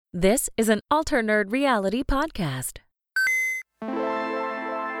This is an Alternerd reality podcast.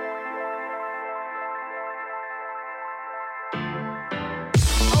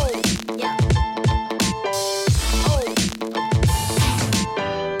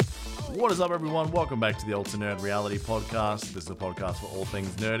 What is up, everyone? Welcome back to the Alternerd reality podcast. This is a podcast for all things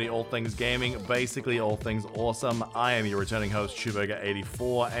nerdy, all things gaming, basically all things awesome. I am your returning host,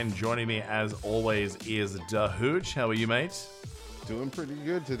 Chewburger84, and joining me, as always, is Dahooch. How are you, mate? Doing pretty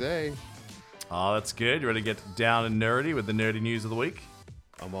good today. Oh, that's good. You ready to get down and nerdy with the nerdy news of the week?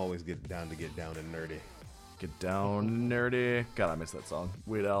 I'm always getting down and nerdy. Get down, nerdy. God, I miss that song.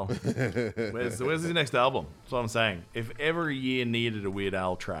 Weird Al. Where's his next album? That's what I'm saying. If ever a year needed a Weird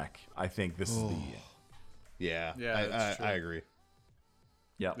Al track, I think this is the year. Yeah, I agree.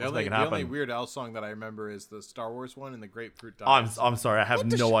 Yeah, the only Weird Al song that I remember is the Star Wars one and the Grapefruit Diaries. I'm sorry, I have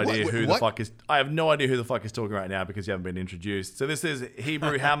no idea who the fuck is. I have no idea who the fuck is talking right now because you haven't been introduced. So this is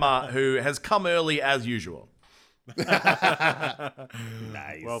Hebrew Hammer, who has come early as usual. Nice.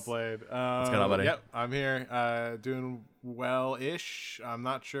 Well played. What's going on, buddy? Yep, I'm here, doing well-ish. I'm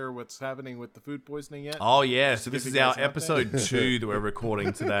not sure what's happening with the food poisoning yet. Oh yeah, so this is our episode 2 that we're recording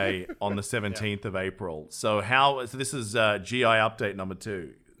recording today on the 17th of April. So this is GI update number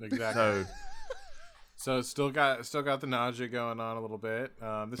 2. Exactly. So still got the nausea going on a little bit.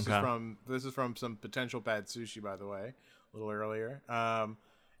 This is from some potential bad sushi, by the way, a little earlier.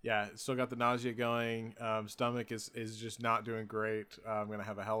 Yeah, still got the nausea going. Stomach is just not doing great. I'm going to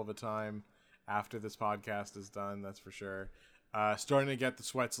have a hell of a time after this podcast is done, that's for sure. Starting to get the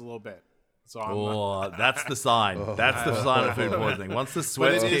sweats a little bit. So that's the sign. That's the sign of food poisoning. Once the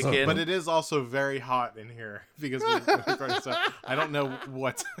sweats kick in. But it is also very hot in here because so I don't know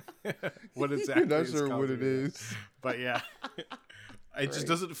what exactly. You're not sure what it is. But yeah. It just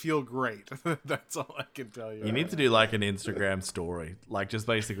doesn't feel great. That's all I can tell you. You need to do like an Instagram story, like just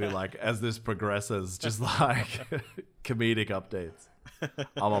basically like as this progresses, just like comedic updates.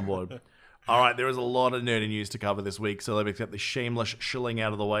 I'm on board. All right, there is a lot of nerdy news to cover this week, so let me get the shameless shilling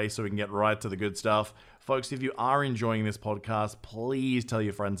out of the way so we can get right to the good stuff. Folks, if you are enjoying this podcast, please tell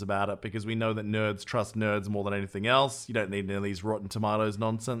your friends about it because we know that nerds trust nerds more than anything else. You don't need any of these Rotten Tomatoes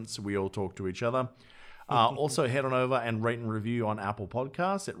nonsense. We all talk to each other. Also, head on over and rate and review on Apple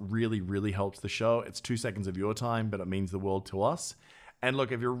Podcasts. It really, really helps the show. It's 2 seconds of your time, but it means the world to us. And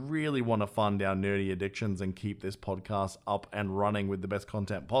look, if you really want to fund our nerdy addictions and keep this podcast up and running with the best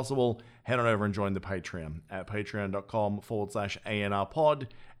content possible, head on over and join the Patreon at patreon.com/ANRpod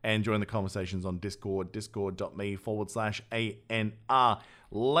and join the conversations on Discord, discord.me/ANR.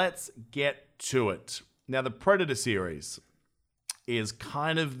 Let's get to it. Now, the Predator series is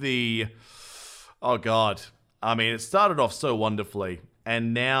kind of the... Oh, God. I mean, it started off so wonderfully,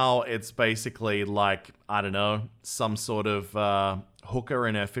 and now it's basically like, I don't know, some sort of hooker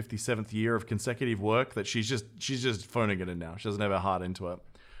in her 57th year of consecutive work that she's just phoning it in now. She doesn't have her heart into it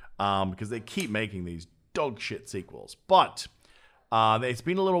because they keep making these dog shit sequels. But it's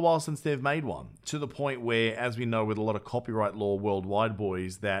been a little while since they've made one, to the point where, as we know with a lot of copyright law worldwide,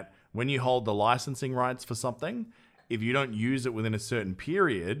 boys, that when you hold the licensing rights for something, if you don't use it within a certain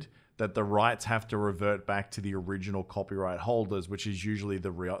period, that the rights have to revert back to the original copyright holders, which is usually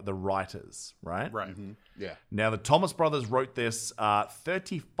the writers, right? Right. Mm-hmm. Yeah. Now, the Thomas brothers wrote this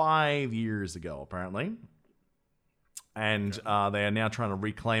 35 years ago, apparently. And they are now trying to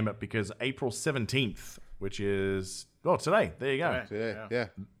reclaim it because April 17th, which is... Oh, today. There you go. Today, yeah.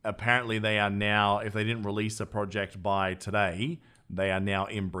 Apparently, they are now... If they didn't release a project by today, they are now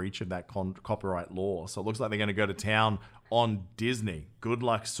in breach of that copyright law. So it looks like they're going to go to town on Disney. Good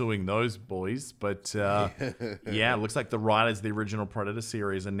luck suing those boys. But yeah, it looks like the writers of the original Predator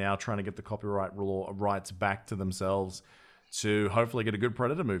series are now trying to get the copyright rights back to themselves to hopefully get a good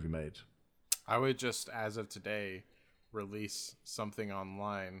Predator movie made. I would just, as of today, release something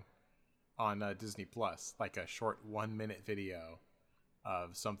online on Disney Plus, like a short 1-minute video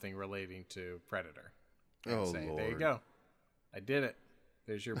of something relating to Predator. And say, Lord. there you go. I did it.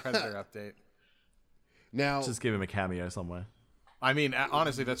 There's your Predator update. Now, Just give him a cameo somewhere. I mean,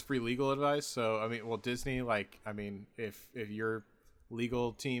 honestly, that's free legal advice. So, I mean, well, Disney, if your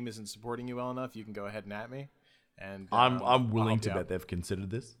legal team isn't supporting you well enough, you can go ahead and at me. And I'm willing to bet they've considered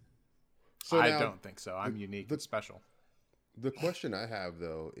this. so I now, don't think so. I'm unique and special. The question I have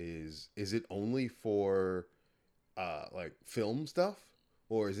though is it only for like film stuff,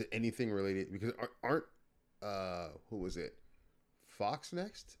 or is it anything related? Because aren't who was it? Fox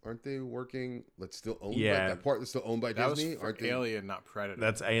next? Aren't they working? That's still owned. Yeah. by, that part that's still owned by That Disney. was for Aren't they? Alien, not Predator.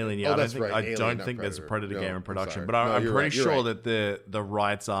 That's Alien. Yeah, Oh, I that's don't think, right. I Alien, don't not think there's a Predator. Predator No, game in I'm production, sorry. but No, I'm you're pretty right, you're sure right. that the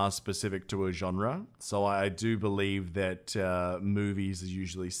rights are specific to a genre. So I do believe that movies is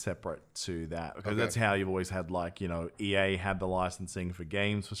usually separate to that, because that's how you've always had, like, EA had the licensing for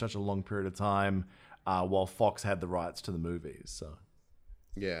games for such a long period of time, while Fox had the rights to the movies. So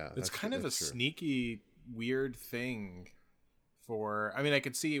Yeah, it's kind of a sneaky, weird thing. I mean, I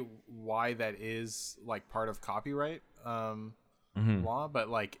could see why that is like part of copyright law, but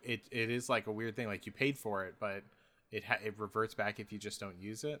like it is like a weird thing. Like you paid for it, but it reverts back if you just don't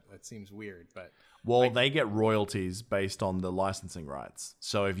use it. That seems weird, but they get royalties based on the licensing rights.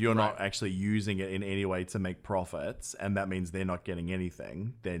 So if you're not actually using it in any way to make profits, and that means they're not getting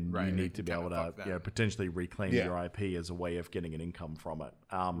anything, then you need to be able to potentially reclaim your IP as a way of getting an income from it.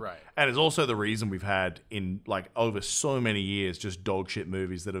 And it's also the reason we've had in like over so many years just dog shit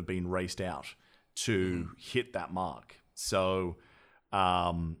movies that have been raced out to hit that mark. So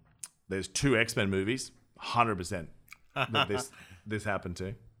there's 2 X-Men movies, 100% that this happened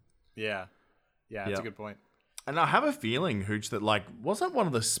to. Yeah, that's a good point. And I have a feeling, Hooch, that like wasn't one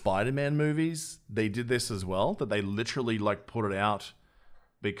of the Spider-Man movies they did this as well? That they literally like put it out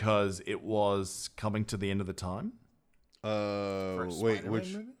because it was coming to the end of the time. Wait,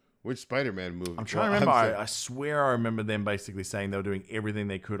 which Spider-Man movie? I'm trying to remember. I swear I remember them basically saying they were doing everything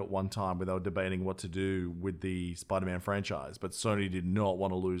they could at one time, where they were debating what to do with the Spider-Man franchise, but Sony did not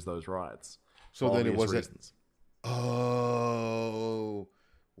want to lose those rights. So then it wasn't. Reasons. Oh,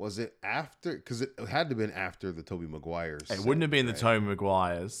 was it after? Because it had to have been after the Tobey Maguire's. It wouldn't have been the Tobey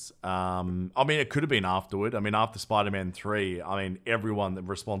Maguire's. I mean, it could have been afterward. I mean, after Spider-Man 3, I mean, everyone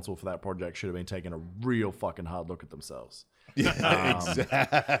responsible for that project should have been taking a real fucking hard look at themselves. Yeah,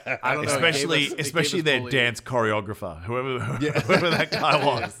 exactly. I don't know. Especially their dance choreographer, whoever that guy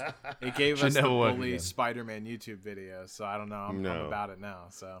was. It gave us the bully Spider-Man YouTube video, so I don't know. I'm about it now.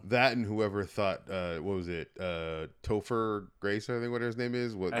 So that, and whoever thought, what was it, Topher Grace, I think what his name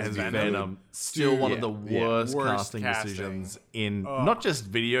is, as Venom, still one of the worst casting decisions in not just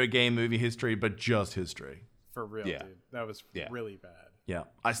video game movie history, but just history. For real, dude. That was really bad. Yeah,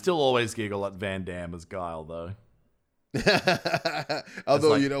 I still always giggle at Van Damme as Guile, though.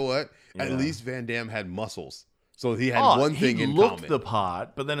 Although, you know what? At least Van Damme had muscles. So he had one thing in common. He looked the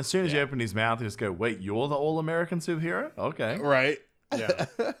part, but then as soon as you open his mouth, you just go, wait, you're the all-American superhero? Okay. Right. Yeah.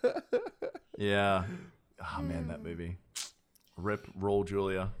 Yeah. Oh, man, that movie. Rip, roll,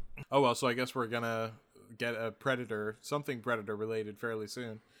 Julia. Oh, well, so I guess we're going to get a Predator, something Predator-related fairly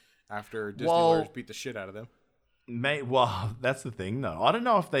soon after Disney lawyers beat the shit out of them. Well, that's the thing, though. I don't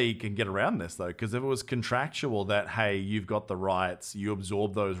know if they can get around this, though, because if it was contractual that, hey, you've got the rights, you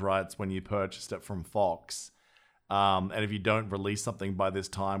absorb those rights when you purchased it from Fox, and if you don't release something by this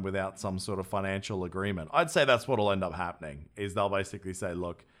time without some sort of financial agreement, I'd say that's what'll end up happening, is they'll basically say,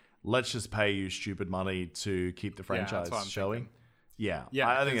 look, let's just pay you stupid money to keep the franchise showing. Yeah,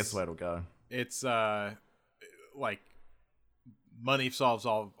 I think that's the way it'll go. It's, like, money solves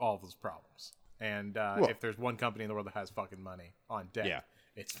all of those problems. And if there's one company in the world that has fucking money on deck,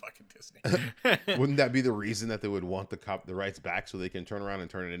 it's fucking Disney. Wouldn't that be the reason that they would want the rights back so they can turn around and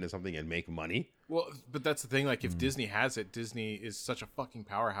turn it into something and make money? Well, but that's the thing. Like, if Disney has it, Disney is such a fucking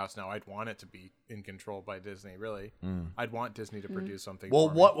powerhouse now. I'd want it to be in control by Disney, really. I'd want Disney to produce something.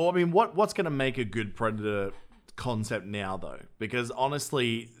 What's going to make a good Predator concept now, though? Because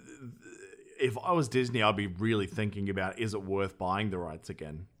honestly, if I was Disney, I'd be really thinking about, is it worth buying the rights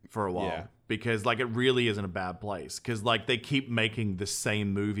again for a while? Yeah. Because, like, it really isn't a bad place. Because, like, they keep making the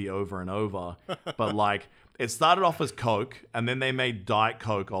same movie over and over. But, like, it started off as Coke, and then they made Diet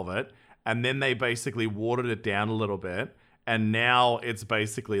Coke of it, and then they basically watered it down a little bit, and now it's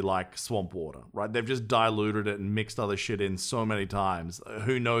basically like swamp water, right? They've just diluted it and mixed other shit in so many times.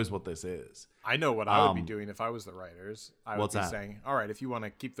 Who knows what this is? I know what I would be doing if I was the writers. I would be saying, all right, if you want to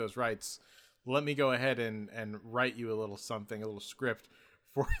keep those rights, let me go ahead and write you a little something, a little script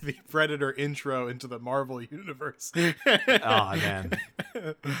for the Predator intro into the Marvel universe. Oh, man.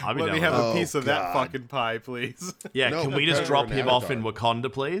 Let me have a piece of that fucking pie, please. Yeah, can we just drop him off in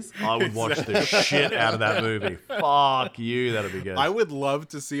Wakanda, please? I would watch the shit out of that movie. Fuck you, that'd be good. I would love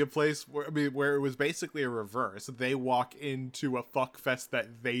to see a place where it was basically a reverse. They walk into a fuck fest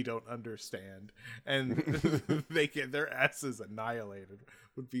that they don't understand, and they get their asses annihilated.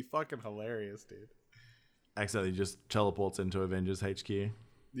 Would be fucking hilarious, dude. Accidentally just teleports into Avengers HQ.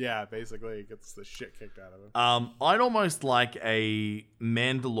 Yeah, basically, he gets the shit kicked out of him. I'd almost like a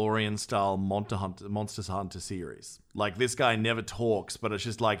Mandalorian-style Monster Hunter series. Like, this guy never talks, but it's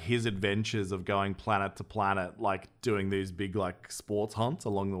just like his adventures of going planet to planet, like doing these big like sports hunts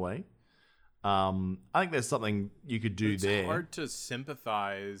along the way. I think there's something you could do there. It's hard to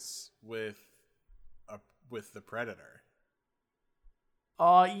sympathize with the Predator.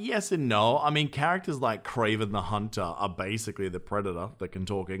 Yes and no. I mean, characters like Kraven the Hunter are basically the Predator that can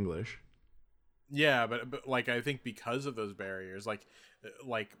talk English. Yeah, but like I think because of those barriers, like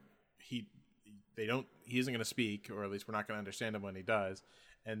he isn't going to speak, or at least we're not going to understand him when he does.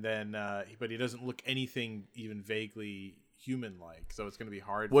 And then, but he doesn't look anything even vaguely human-like, so it's going to be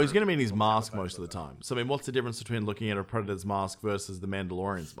hard. Well, he's going to be in his mask most of the time. So, I mean, what's the difference between looking at a Predator's mask versus the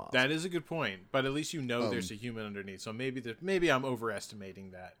Mandalorian's mask? That is a good point, but at least there's a human underneath. So maybe I'm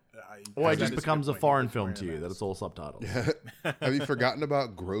overestimating that. Or it just becomes a foreign film to you that it's all subtitles. Have you forgotten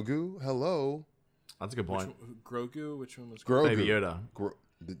about Grogu? Hello. That's a good point. Grogu? Which one was Grogu? Baby Yoda.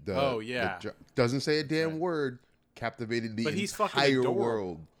 Doesn't say a damn word. Captivated the entire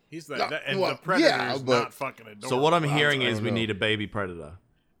world. He's the Predator is not fucking adorable. So what I'm hearing is we need a baby Predator.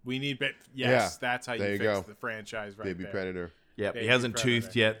 We need that's how you fix the franchise right Baby there. Predator. Yeah, he hasn't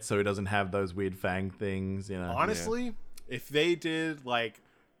toothed yet, so he doesn't have those weird fang things, you know. Honestly, if they did like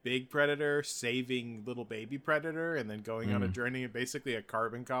Big Predator saving little baby Predator and then going on a journey and basically a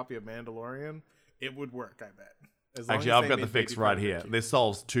carbon copy of Mandalorian, it would work, I bet. Actually, I've got the fix right here. This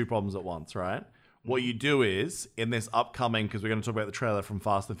solves two problems at once, right? What you do is, in this upcoming, because we're going to talk about the trailer from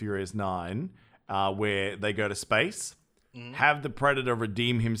Fast and Furious 9, where they go to space, have the Predator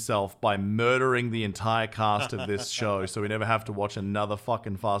redeem himself by murdering the entire cast of this show so we never have to watch another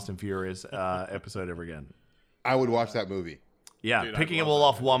fucking Fast and Furious episode ever again. I would watch that movie. Yeah, dude, picking them all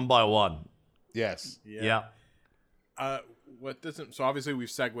off one by one. Yes. Yeah. So obviously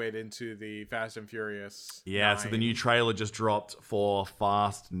we've segued into the Fast and Furious. Yeah, 9. so the new trailer just dropped for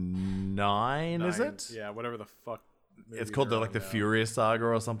Fast 9, is it? Yeah, whatever the fuck. It's called the Furious Saga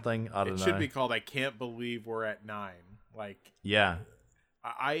or something. I don't know. It should be called I Can't Believe We're at 9. Like, yeah.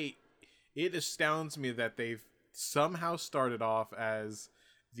 It astounds me that they've somehow started off as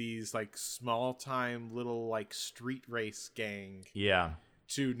these like small time little like street race gang. Yeah.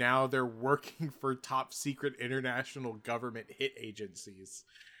 To now they're working for top secret international government hit agencies.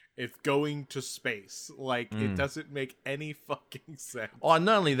 It's going to space. Like, it doesn't make any fucking sense. Oh,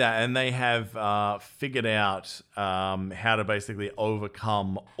 not only that, and they have figured out how to basically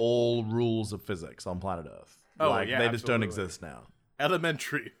overcome all rules of physics on planet Earth. They just don't exist now.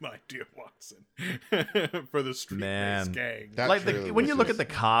 Elementary, my dear Watson, for the street race gang. When you look at the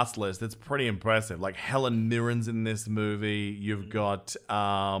cast list, it's pretty impressive. Like Helen Mirren's in this movie. You've got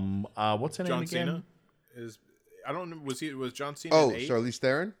what's her name again? I don't know. Was John Cena? Oh, Charlize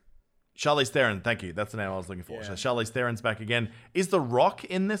Theron. Charlize Theron, thank you. That's the name I was looking for. Yeah. So Charlize Theron's back again. Is The Rock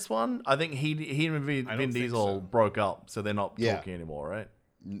in this one? I think he and Vin Diesel broke up, so they're not talking anymore, right?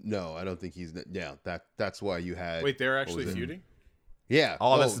 No, I don't think he's. Yeah, that's why you had. Wait, they're actually feuding? Yeah.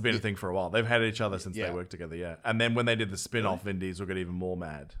 Oh, this has been a thing for a while. They've had each other since they worked together, yeah. And then when they did the spin-off, Vin Diesel got even more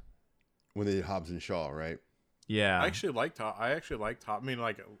mad. When they did Hobbs and Shaw, right? Yeah. I actually liked Hobbs. I mean,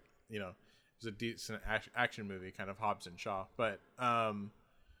 like, you know, it was a decent action movie, kind of Hobbs and Shaw. But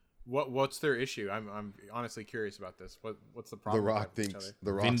what's their issue? I'm honestly curious about this. What's the problem? The Rock thinks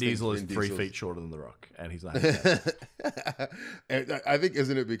Vin Diesel is 3 feet shorter than The Rock, and he's not. And I think,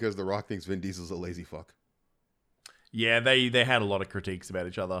 isn't it because The Rock thinks Vin Diesel's a lazy fuck? Yeah, they had a lot of critiques about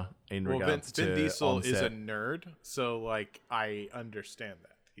each other in regards to Vin Diesel on-set. is a nerd, so like I understand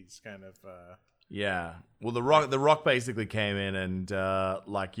that he's kind of yeah. Well, the Rock basically came in and took a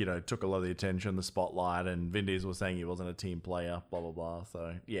lot of the attention, the spotlight, and Vin Diesel was saying he wasn't a team player, blah blah blah.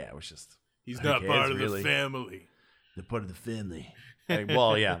 So yeah, it was just he's not part of the family. They're part of the family.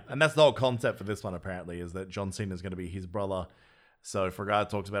 Well, yeah, and that's the whole concept for this one. Apparently, is that John Cena is going to be his brother. So for a guy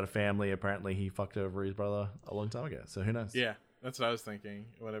that talks about a family, apparently he fucked over his brother a long time ago. So who knows? Yeah, that's what I was thinking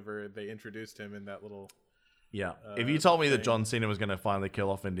whenever they introduced him in that little... Yeah. If you told me that John Cena was going to finally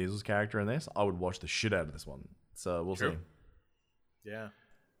kill off Vin Diesel's character in this, I would watch the shit out of this one. So we'll see. Yeah.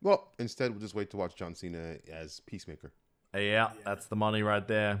 Well, instead, we'll just wait to watch John Cena as Peacemaker. Yeah, that's the money right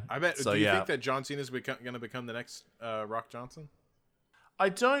there. I bet. So, do you think that John Cena is going to become the next Rock Johnson? I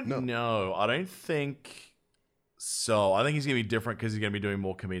don't know. I don't think... So I think he's going to be different because he's going to be doing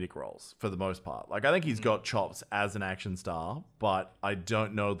more comedic roles for the most part. Like, I think he's got chops as an action star, but I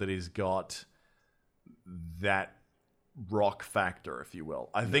don't know that he's got that Rock factor, if you will.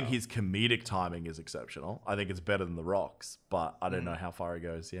 I think his comedic timing is exceptional. I think it's better than The Rock's, but I don't know how far he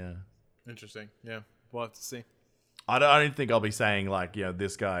goes. Yeah. Interesting. Yeah. We'll have to see. I don't think I'll be saying like,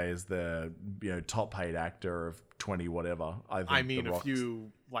 this guy is the top paid actor of 20 whatever. I mean, a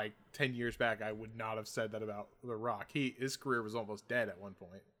few 10 years back, I would not have said that about The Rock. His career was almost dead at one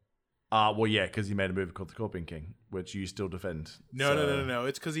point. Well, yeah, because he made a movie called The Scorpion King, which you still defend. No.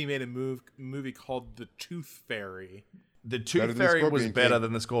 It's because he made a movie called The Tooth Fairy. The Tooth Fairy was better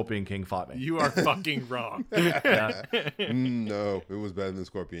than The Scorpion King. Fight me. You are fucking wrong. No, it was better than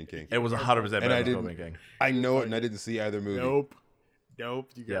Scorpion King. It was 100% better than Scorpion King. I know it, and I didn't see either movie. Nope.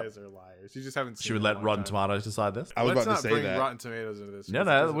 You guys are liars. You just haven't seen. Should we let Rotten Tomatoes decide this? I was about to say bring that. Rotten Tomatoes into this.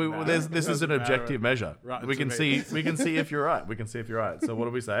 No. This is an objective measure. We can see if you're right. So what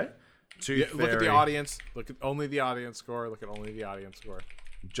do we say? Look at the audience. Look at only the audience score.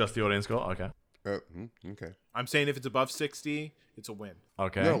 Just the audience score. Okay. Okay. I'm saying if it's above 60, it's a win.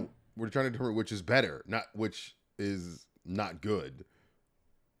 Okay. No, we're trying to determine which is better, not which is not good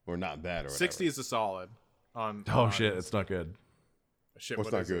or not bad. Or 60 is a solid. Shit, it's not good. Shit,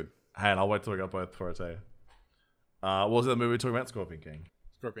 what's not good? Hang on, I'll wait till we got both before I tell you. What was the movie we were talking about? Scorpion King.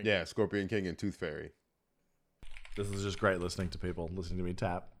 Scorpion King and Tooth Fairy. This is just great listening to me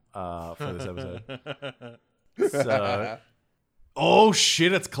tap for this episode. Oh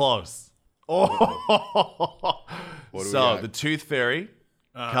shit, it's close. Oh, so the Tooth Fairy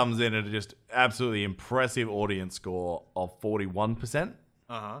comes in at a just absolutely impressive audience score of 41%.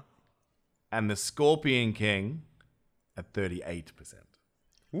 And the Scorpion King at 38%.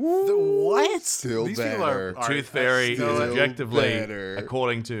 What? Still These better. People are Tooth Fairy is objectively, better.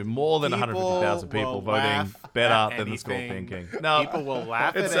 according to more than 150,000 people, voting better than the Scorpion King. No, people will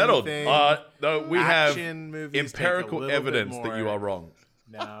laugh at it's settled. anything. No, we have movies empirical evidence that you are wrong.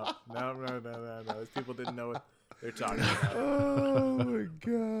 No. Those people didn't know what they're talking about. Oh my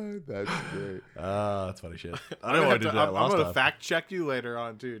god, that's great. That's funny shit. I don't know why I did that last I'm time. gonna fact check you later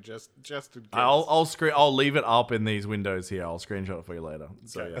on too, just in case. I'll leave it up in these windows here. I'll screenshot it for you later.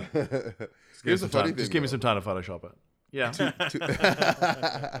 So yeah. Here's the funny thing. Just give me some time to Photoshop it. Yeah.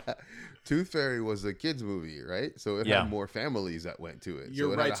 Tooth Fairy was a kids movie, right? So it had more families that went to it.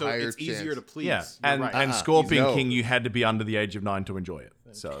 You're right. So it's easier to please. Yeah, and and Scorpion King, you had to be under the age of 9 to enjoy it.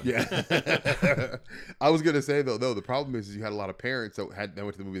 So yeah. I was gonna say though, the problem is you had a lot of parents that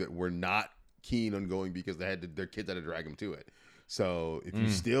went to the movie that were not keen on going because their kids had to drag them to it. So if you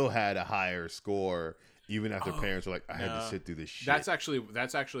still had a higher score, even after parents were like, I had to sit through this shit. That's actually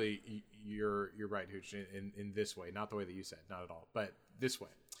you're right, Hooch, in this way, not the way that you said, not at all, but this way.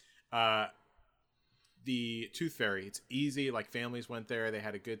 The Tooth Fairy, it's easy. Like families went there, they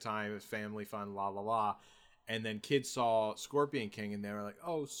had a good time, it was family fun, la la la. And then kids saw Scorpion King and they were like,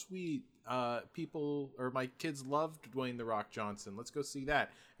 "Oh, sweet! My kids loved Dwayne the Rock Johnson. Let's go see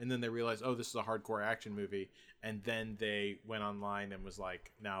that." And then they realized, "Oh, this is a hardcore action movie." And then they went online and was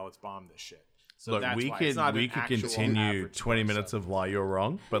like, "Now let's bomb this shit." So look, that's we why. could continue 20 minutes of why you're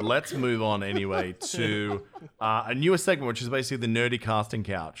wrong, but let's move on anyway to a newer segment, which is basically the nerdy casting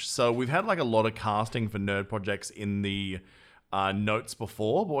couch. So we've had a lot of casting for nerd projects in the notes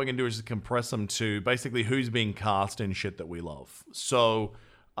before, but what we're going to do is just compress them to basically who's being cast in shit that we love. So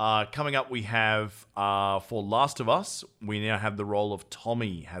coming up, we have for Last of Us, we now have the role of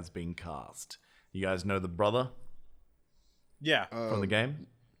Tommy has been cast. You guys know the brother? Yeah. From the game?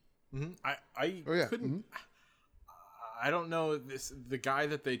 Mm-hmm. I couldn't. Mm-hmm. I don't know. The guy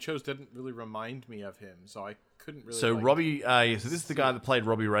that they chose didn't really remind me of him, so I couldn't really. So Robbie, so this is the guy that played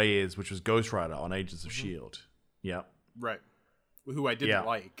Robbie Reyes, which was Ghost Rider on Agents of S.H.I.E.L.D. Yeah. Right. Who I didn't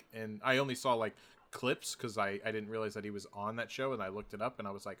like, and I only saw clips because I didn't realize that he was on that show, and I looked it up, and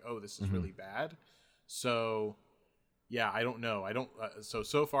I was like, oh, this is really bad. So. Yeah, I don't know. I don't.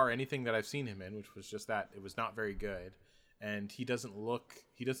 So far, anything that I've seen him in, which was just that, it was not very good, and he doesn't look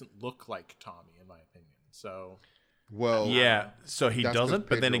like Tommy, in my opinion. So, well, yeah. So he doesn't.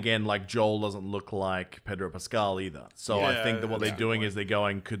 But then again, Joel doesn't look like Pedro Pascal either. So I think that what they're doing is they're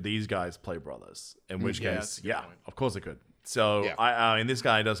going, could these guys play brothers? In which case, of course they could. So I mean, this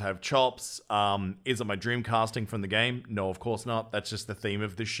guy does have chops. Is it my dream casting from the game? No, of course not. That's just the theme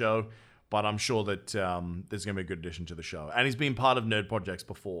of this show. But I'm sure that there's going to be a good addition to the show. And he's been part of nerd projects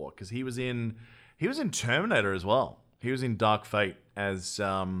before because he was in Terminator as well. He was in Dark Fate as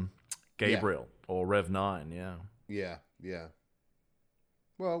Gabriel or Rev 9. Yeah.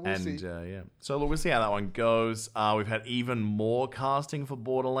 Well, we'll see. So look, we'll see how that one goes. We've had even more casting for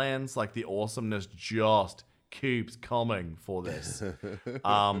Borderlands. The awesomeness just keeps coming for this.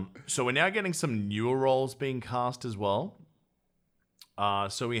 So we're now getting some newer roles being cast as well.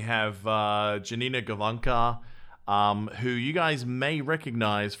 So we have Janina Gavankar, who you guys may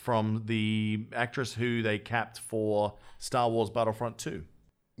recognize from the actress who they capped for Star Wars Battlefront 2.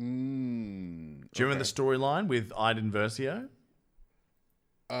 Do you remember the storyline with Iden Versio?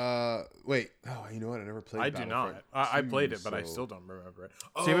 Wait. Oh, you know what? I never played. I do not. I played it, but I still don't remember it.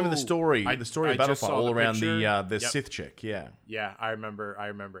 So you remember the story? The story of Battlefront, all around the Sith chick. Yeah. Yeah, I remember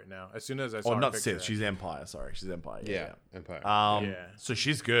it now. As soon as I saw. Oh, her not picture, Sith. She's Empire. Sorry, she's Empire. Yeah, Empire. So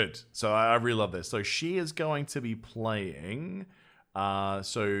she's good. So I really love this. So she is going to be playing.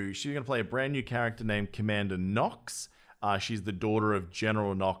 So she's going to play a brand new character named Commander Knox. She's the daughter of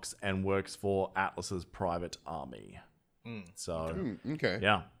General Knox and works for Atlas's private army. So, okay.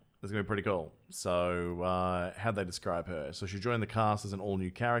 Yeah, it's going to be pretty cool. So, how'd they describe her? So, she joined the cast as an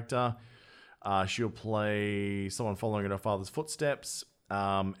all-new character. She'll play someone following in her father's footsteps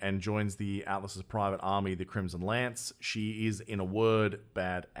and joins the Atlas's private army, the Crimson Lance. She is, in a word,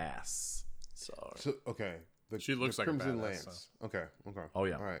 badass. So okay. She looks like Crimson a badass. Lance. Okay. Oh,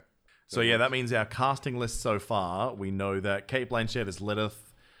 yeah. All right. So, yeah, that means our casting list so far, we know that Kate Blanchett is Lilith.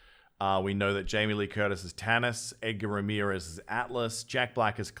 We know that Jamie Lee Curtis is Tanis, Edgar Ramirez is Atlas, Jack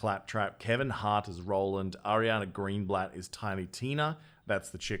Black is Claptrap, Kevin Hart is Roland, Ariana Greenblatt is Tiny Tina.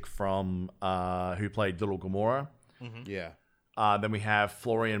 That's the chick from who played Little Gamora. Yeah. Then we have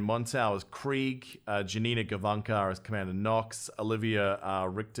Florian Montau as Krieg, Janina Gavankar as Commander Knox, Olivia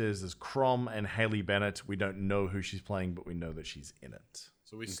Richters as Crom, and Haley Bennett. We don't know who she's playing, but we know that she's in it.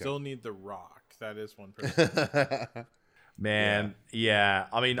 So we still need The Rock. That is one person. Man, yeah.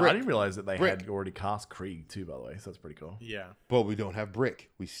 I mean, Brick. I didn't realize that they Brick. had already cast Krieg too, by the way. So that's pretty cool. Yeah. But we don't have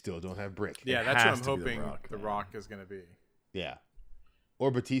Brick. We still don't have Brick. Yeah, that's what has I'm to be The hoping Rock, The man. Rock is going to be. Yeah. Or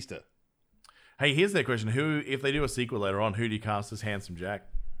Batista. Hey, here's the question: Who, if they do a sequel later on, who do you cast as Handsome Jack?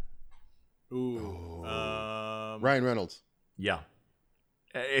 Ooh. Ryan Reynolds. Yeah,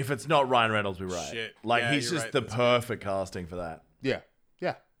 if it's not Ryan Reynolds, we're right. Shit. Like Yeah, he's you're just right. the That's perfect casting for that. Yeah.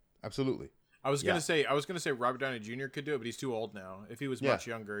 Yeah. Absolutely. I was gonna say Robert Downey Jr. could do it, but he's too old now. If he was much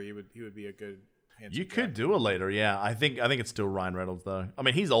younger, he would be a good. You could do it later, yeah. I think it's still Ryan Reynolds though. I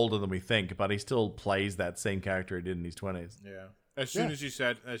mean, he's older than we think, but he still plays that same character he did in his 20s. Yeah. As soon as you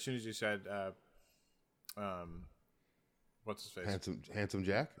said, what's his face? Handsome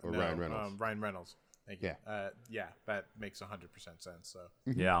Jack or No, Ryan Reynolds? Ryan Reynolds. Thank you. Yeah. Yeah, that makes 100% sense. So.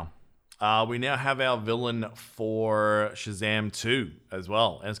 Yeah. We now have our villain for Shazam 2 as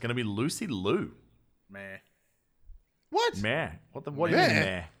well, and it's going to be Lucy Liu. Meh. What? Meh. What do you mean,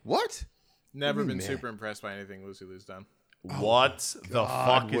 meh? What? Never been meh? super impressed by anything Lucy Liu's done. What the God,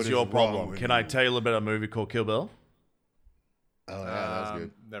 fuck what is is your wrong problem? with Can I you? tell you a little bit of a movie called Kill Bill? Oh, yeah, that was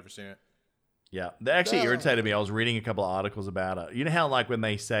good. Never seen it. Yeah, they actually irritated me. I was reading a couple of articles about it. You know how like when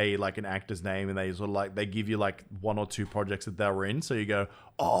they say like an actor's name and they sort of like they give you like one or two projects that they were in, so you go,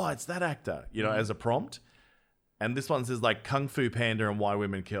 oh, it's that actor, you know, as a prompt. And this one says like Kung Fu Panda and Why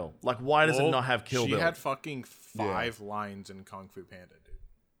Women Kill. Like, why does it not have Kill She Bill? had fucking 5 lines in Kung Fu Panda,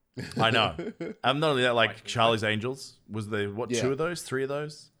 dude. I know. Not only that, like Charlie's Angels was there. What, 2 of those, 3 of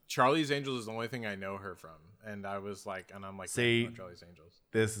those? Charlie's Angels is the only thing I know her from, and I'm like, See, "Oh, Charlie's Angels."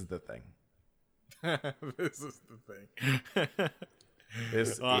 This is the thing. This is the thing.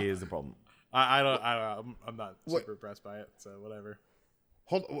 This is the problem. I'm not super impressed by it, so whatever.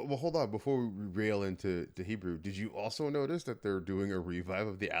 Hold on. Before we rail into Hebrew, did you also notice that they're doing a revive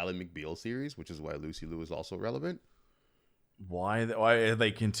of the Ally McBeal series, which is why Lucy Liu is also relevant? Why are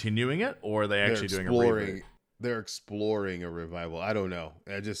they continuing it, or are they actually doing a reboot? They're exploring a revival. I don't know.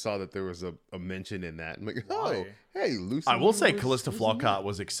 I just saw that there was a mention in that. I'm like, Why? hey, Lucy. I will Liu say was- Callista was in Flockhart that.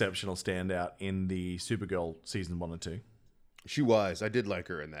 was exceptional standout in the Supergirl season 1 and 2. She was. I did like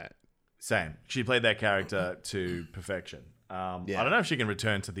her in that. Same. She played that character to perfection. I don't know if she can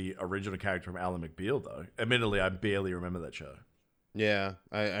return to the original character from Alan McBeal, though. Admittedly, I barely remember that show. Yeah,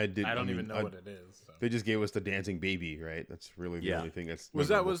 I did. I don't even know what it is. So. They just gave us the dancing baby, right? That's really the only thing that's Was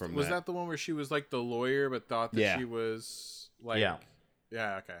memorable from that the one where she was like the lawyer but thought that she was like Yeah.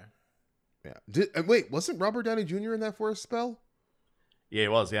 okay. Yeah. Wait, wasn't Robert Downey Jr. in that for a spell? Yeah,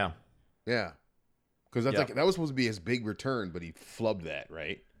 it was, yeah. Yeah. Because that's like that was supposed to be his big return, but he flubbed that,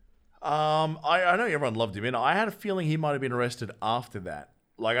 right? I know everyone loved him, and I had a feeling he might have been arrested after that.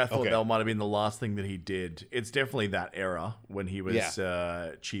 Like, I thought that might have been the last thing that he did. It's definitely that era when he was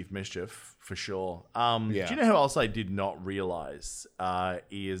Chief Mischief, for sure. Do you know who else I did not realize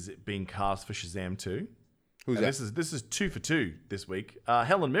is being cast for Shazam 2? Who's that? This is 2 for 2 this week.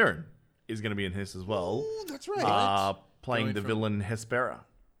 Helen Mirren is going to be in this as well. Oh, that's right. Playing Going the from- villain Hespera.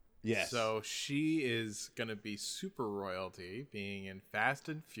 Yes. So she is gonna be super royalty, being in Fast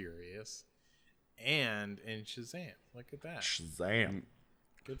and Furious, and in Shazam. Look at that. Shazam.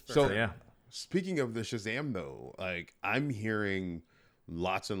 Good for So her. Yeah. speaking of the Shazam, though, like I'm hearing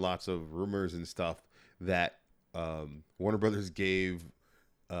lots and lots of rumors and stuff that Warner Brothers gave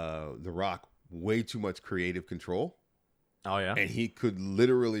The Rock way too much creative control. Oh yeah. And he could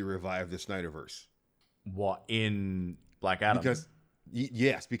literally revive the Snyderverse. What, in Black Adam?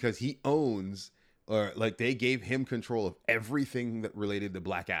 Because he owns, or like they gave him control of everything that related to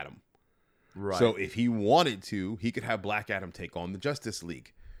Black Adam. Right. So if he wanted to, he could have Black Adam take on the Justice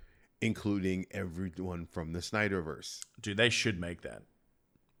League, including everyone from the Snyderverse. Dude, they should make that.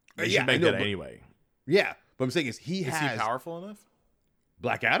 They should make that anyway. Yeah, but I'm saying is he powerful enough?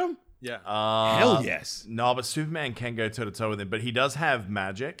 Black Adam? Yeah. Hell yes. No, but Superman can go toe to toe with him, but he does have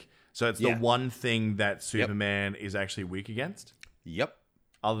magic. So it's the one thing that Superman is actually weak against. Yep.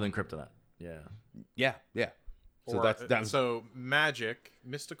 Other than kryptonite. Yeah. Yeah. So Or, that's so magic,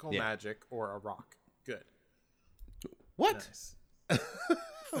 mystical magic, or a rock. Good. what? Nice.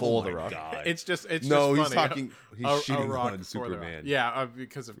 For the Rock. God. It's just He's funny. talking. He's a shitting rock on for the Superman. rock. Yeah,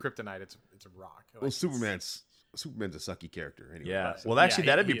 because of kryptonite, it's a rock. Well, Superman's a sucky character anyway. Yeah. So. Well, actually,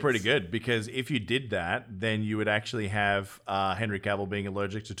 that'd be he pretty is. good because if you did that, then you would actually have Henry Cavill being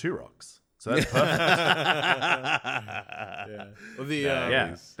allergic to 2 rocks. So that's perfect. Yeah. Well,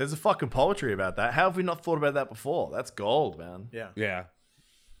 Yeah. There's a fucking poetry about that. How have we not thought about that before? That's gold, man. Yeah. Yeah.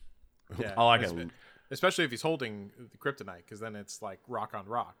 Yeah. I like it. Especially if he's holding the kryptonite, because then it's like rock on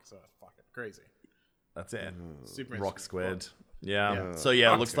rock. So it's fucking crazy. That's it. Superman's Rock super cool. squared. Yeah. So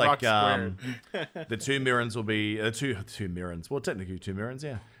yeah, it looks like Rock the 2 Mirrans will be two Mirrans. Well, technically 2 Mirrans,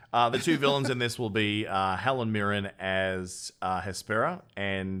 yeah. The 2 villains in this will be Helen Mirren as Hespera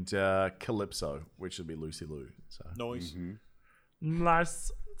and Calypso, which will be Lucy Liu. So Noise.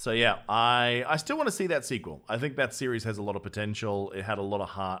 nice. So yeah, I still want to see that sequel. I think that series has a lot of potential. It had a lot of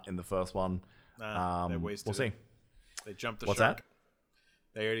heart in the first one. They wasted We'll see. it. They jumped the What's shark. that?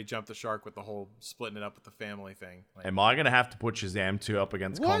 They already jumped the shark with the whole splitting it up with the family thing. Like, Am I going to have to put Shazam 2 up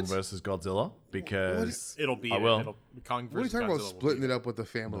against Kong versus Godzilla? Because it'll be I will. It'll, Kong What are you versus talking about Godzilla will splitting be it up with the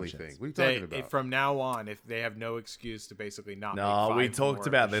family thing? What are you They, talking about? from now on, if they have no excuse to basically not make No, 5 we talked more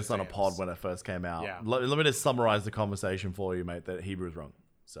about this on a Shazams. pod when it first came out. Yeah. Let me just summarize the conversation for you, mate, that Hebrew's wrong.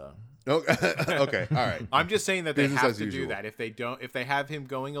 So Okay, all right. I'm just saying that they Business have as to do usual. that. If they have him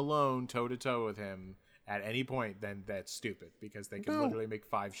going alone toe to toe with him at any point, then that's stupid because they can literally make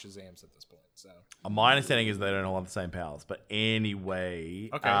 5 Shazams at this point. So my understanding is they don't all have the same powers. But anyway,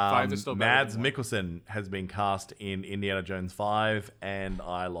 Okay, 5 is still better Mads than 1. Mikkelsen has been cast in Indiana Jones 5, and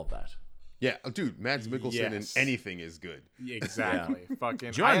I love that. Yeah, dude, Mads Mikkelsen Yes. in anything is good. exactly,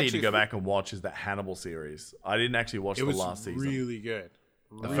 fucking. Do you know what I need to actually go back and watch is that Hannibal series. I didn't actually watch It the was last season. really good.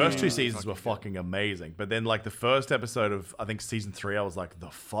 The first 2 seasons were fucking amazing. But then like the first episode of, I think, season 3, I was like, the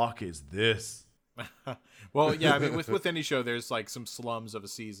fuck is this? Well, yeah, I mean, with any show, there's like some slums of a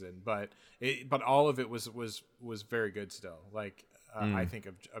season, but all of it was very good still. Like I think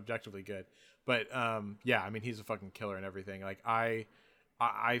objectively good. But yeah, I mean, he's a fucking killer and everything. Like I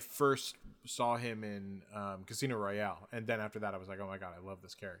first saw him in Casino Royale, and then after that, I was like, oh my god, I love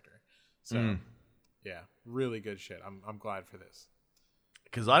this character. So yeah, really good shit. I'm glad for this.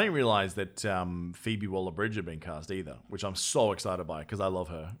 Because I didn't realize that Phoebe Waller-Bridge had been cast either, which I'm so excited by because I love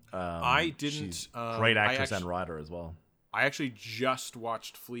her. I didn't. She's great actress and writer as well. I actually just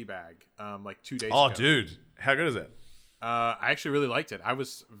watched Fleabag like 2 days ago. Oh, dude. How good is it? I actually really liked it. I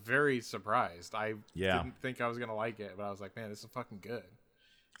was very surprised. I Yeah. didn't think I was gonna like it, but I was like, man, this is fucking good.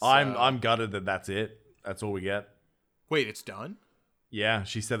 I'm gutted that that's it. That's all we get. Wait, it's done? Yeah,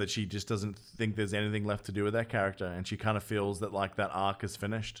 she said that she just doesn't think there's anything left to do with that character, and she kind of feels that like that arc is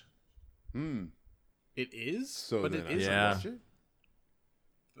finished. It is? So but then it is Yeah. watch it.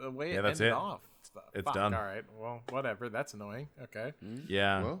 the way Yeah, it that's ended it. off. It's Fuck, done. All right. Well, whatever. That's annoying. Okay.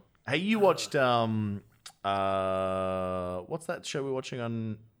 Yeah. Well. Hey, you watched what's that show we're watching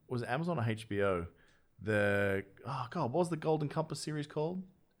on? Was it Amazon or HBO? What was the Golden Compass series called?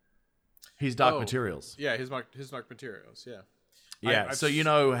 His Dark Materials. Yeah, his Dark Materials. Yeah. Yeah. I've So you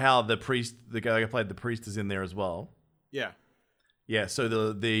know how the guy who played the priest is in there as well. Yeah. Yeah. So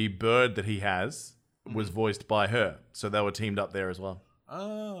the bird that he has was voiced by her. So they were teamed up there as well.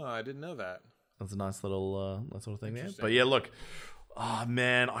 Oh, I didn't know that. That's a nice little that sort of thing there. Interesting. But yeah, look, oh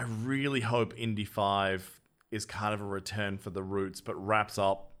man, I really hope Indy 5 is kind of a return for the roots, but wraps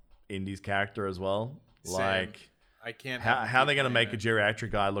up Indy's character as well. Same. Like I can't. how are they going to play make a it.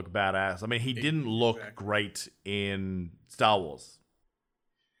 geriatric guy look badass? I mean, he didn't look Exactly. great in Star Wars.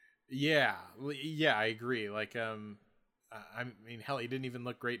 Yeah, I agree. Like, I mean, hell, he didn't even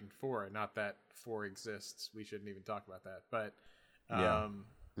look great in 4. Not that 4 exists. We shouldn't even talk about that. But, Yeah.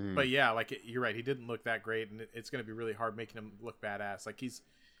 but yeah, like you're right. He didn't look that great, and it's going to be really hard making him look badass. Like he's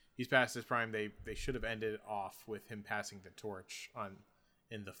past his prime. They should have ended off with him passing the torch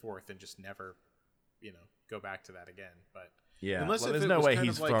in the 4th and just never, go back to that again. But Yeah, Unless if there's it no was way kind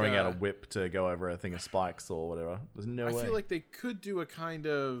he's of like throwing out a whip to go over a thing of spikes or whatever. There's no way. I feel like they could do a kind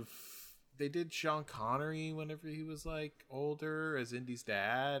of. They did Sean Connery whenever he was like older as Indy's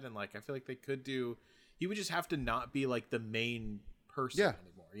dad, and like I feel like they could do. He would just have to not be like the main person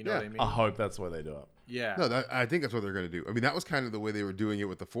anymore. You know what I mean? I hope that's where they do it. Yeah. No, I think that's what they're going to do. I mean, that was kind of the way they were doing it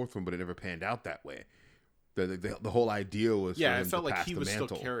with the fourth one, but it never panned out that way. The whole idea was for him it felt to like pass he the was mantle.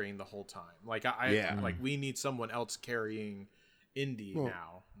 still carrying the whole time. Like like we need someone else carrying Indy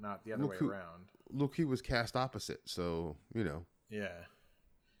now, not the other way around. Look, he was cast opposite, so you know. Yeah.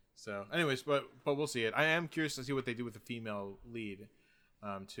 So, anyways, but we'll see it. I am curious to see what they do with the female lead,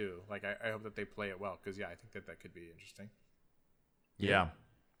 too. Like I hope that they play it well because I think that could be interesting. Yeah.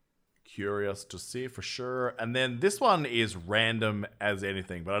 Curious to see for sure. And then this one is random as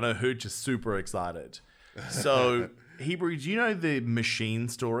anything, but I know Hooch is super excited. So, Hebrew, do you know the machine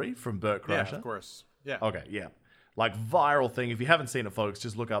story from Bert Kreischer? Yeah, of course. Yeah. Okay, yeah. Like viral thing. If you haven't seen it, folks,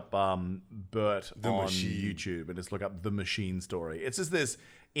 just look up Bert on YouTube and just look up the machine story. It's just this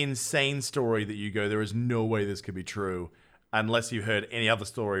insane story that you go, there is no way this could be true unless you heard any other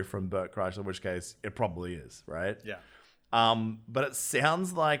story from Bert Kreischer, in which case it probably is, right? Yeah. But it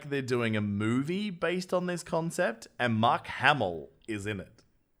sounds like they're doing a movie based on this concept, and Mark Hamill is in it.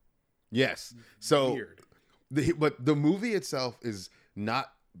 Yes. So, Weird. but the movie itself is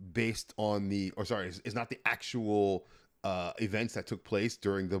not based on is not the actual events that took place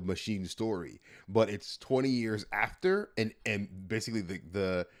during the machine story, but it's 20 years after, and basically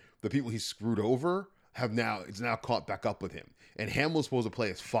the people he screwed over it's now caught back up with him, and Hamill's supposed to play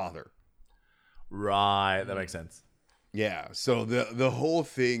his father. Right, that makes sense. Yeah. So the whole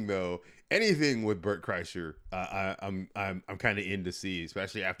thing, though, anything with Bert Kreischer, I'm kind of in to see,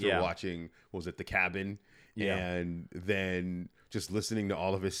 especially after watching, what was it, The Cabin, and then just listening to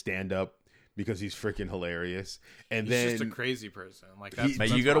all of his stand up because he's freaking hilarious. And He's then just a crazy person. Like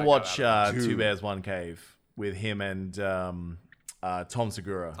Mate, you got to watch Two Bears One Cave with him and Tom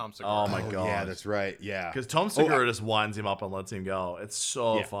Segura. Oh my god. Yeah, that's right. Yeah. Because Tom Segura just winds him up and lets him go. It's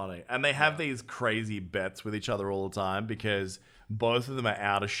so funny. And they have these crazy bets with each other all the time because both of them are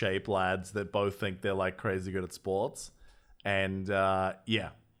out of shape lads that both think they're like crazy good at sports. And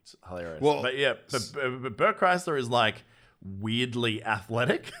it's hilarious. Well, but Bert Kreischer is like weirdly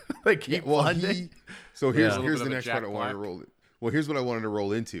athletic. They keep finding. So here's bit the of a next Jack part I wanted to Black. roll. Well, here's what I wanted to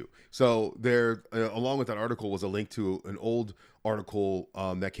roll into. So there, along with that article, was a link to an old article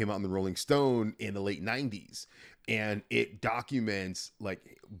that came out in the Rolling Stone in the late '90s, and it documents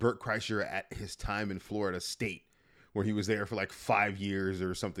like Bert Kreischer at his time in Florida State, where he was there for like 5 years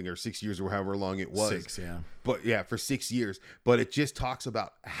or something, or 6 years, or however long it was. 6, yeah. But yeah, for 6 years. But it just talks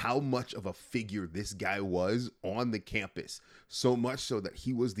about how much of a figure this guy was on the campus, so much so that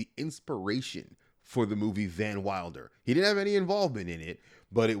he was the inspiration for the movie Van Wilder. He didn't have any involvement in it,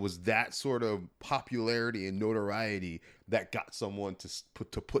 but it was that sort of popularity and notoriety that got someone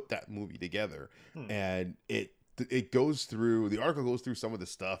to put that movie together. And it goes through, the article goes through some of the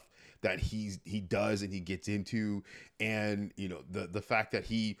stuff that he does and he gets into, and you know the fact that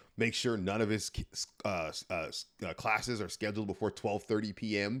he makes sure none of his classes are scheduled before 12:30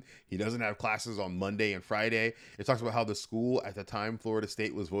 p.m. He doesn't have classes on Monday and Friday. It talks about how the school at the time, Florida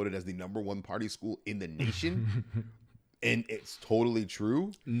State, was voted as the #1 party school in the nation, and it's totally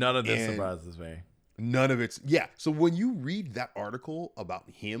true. None of this surprises me. None of it's So when you read that article about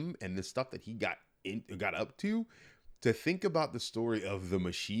him and the stuff that he got up to think about the story of the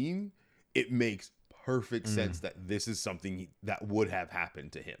machine, it makes perfect sense that this is something that would have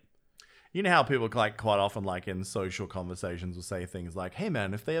happened to him. You know how people like quite often like in social conversations will say things like, hey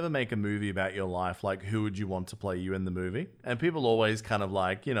man, if they ever make a movie about your life, like who would you want to play you in the movie? And people always kind of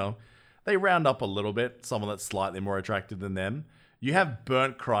like, you know, they round up a little bit, someone that's slightly more attractive than them. You have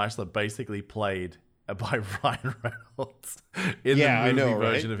Bert Kreischer basically played by Ryan Reynolds in the movie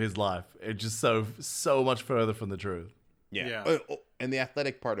version of his life. It's just so much further from the truth. Yeah. And the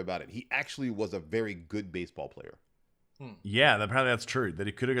athletic part about it, he actually was a very good baseball player. Yeah, apparently that's true, that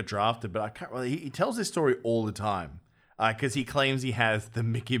he could have got drafted, but I can't really. He tells this story all the time because he claims he has the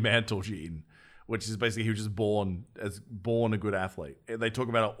Mickey Mantle gene, which is basically he was just born a good athlete. They talk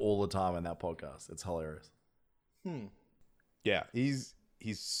about it all the time in that podcast. It's hilarious. Yeah, he's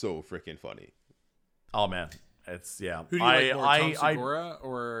so freaking funny. Oh man, it's Who do you like more, Tom Segura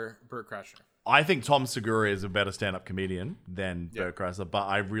or Bert Kreischer? I think Tom Segura is a better stand-up comedian than Bert Kreischer, but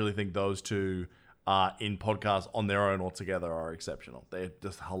I really think those two in podcasts on their own or together are exceptional. They're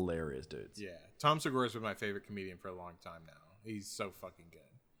just hilarious dudes. Yeah, Tom Segura's been my favorite comedian for a long time now. He's so fucking good.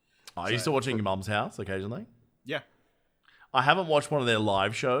 Are you still watching your Mum's House occasionally? Yeah. I haven't watched one of their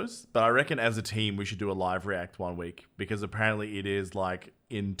live shows, but I reckon as a team we should do a live react one week because apparently it is like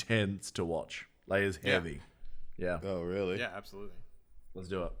intense to watch. Like it's heavy. Yeah. Oh, really? Yeah, absolutely. Let's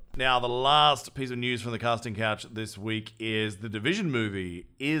do it. Now, the last piece of news from the casting couch this week is the Division movie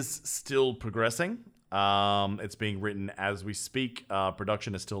is still progressing. It's being written as we speak.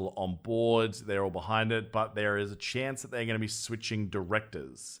 Production is still on board. They're all behind it, but there is a chance that they're going to be switching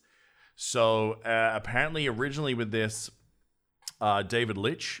directors. So apparently originally with this, David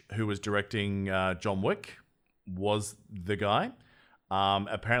Leitch, who was directing John Wick, was the guy.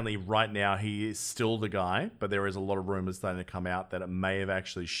 Apparently right now he is still the guy, but there is a lot of rumors starting to come out that it may have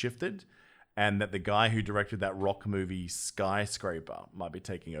actually shifted and that the guy who directed that rock movie Skyscraper might be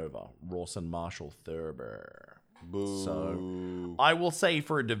taking over, Rawson Marshall Thurber. Boo. So I will say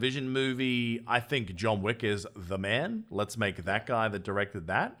for a Division movie, I think John Wick is the man. Let's make that guy that directed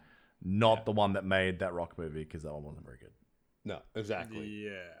that, not the one that made that rock movie because that one wasn't very good. No, exactly.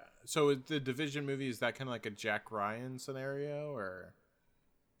 Yeah. So the Division movie, is that kind of like a Jack Ryan scenario, or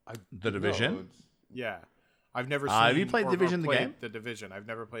The Division? No, yeah? I've never seen. Have you played or Division the played game? The Division. I've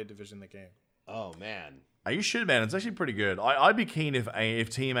never played Division the game. oh man. You should, man. It's actually pretty good. I'd be keen if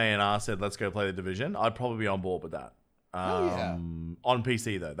Team A&R said, let's go play the Division. I'd probably be on board with that. Oh, yeah. On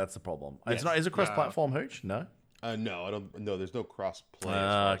PC, though. That's the problem. It's Yes. not. Is it cross-platform, Hooch? No? No, I don't. No, there's no cross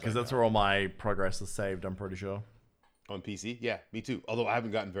play. Because that's where all my progress is saved, I'm pretty sure. On PC. Yeah, me too. Although I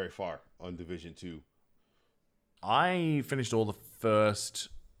haven't gotten very far on Division 2. I finished all the first...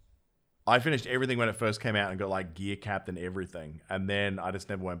 I finished everything when it first came out and got like gear capped and everything. And then I just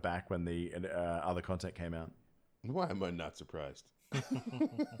never went back when the other content came out. Why am I not surprised?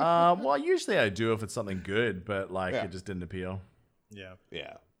 Well, usually I do if it's something good, but like Yeah. it just didn't appeal. Yeah.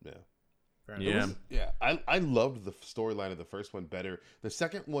 Yeah. Fair enough. Yeah. Yeah, I loved the storyline of the first one better. The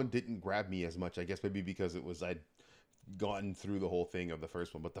second one didn't grab me as much, I guess maybe because I'd gotten through the whole thing of the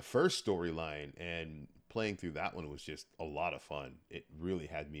first one. But the first storyline and playing through that one was just a lot of fun. It really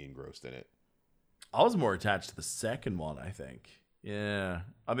had me engrossed in it. I was more attached to the second one, I think. Yeah.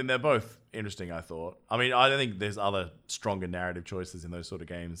 I mean, they're both interesting, I thought. I mean, I don't think there's other stronger narrative choices in those sort of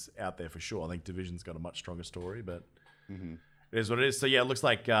games out there for sure. I think Division's got a much stronger story, but it is what it is. So, yeah, it looks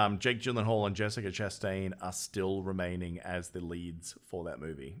like Jake Gyllenhaal and Jessica Chastain are still remaining as the leads for that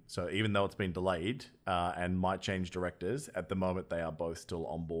movie. So, even though it's been delayed and might change directors, at the moment they are both still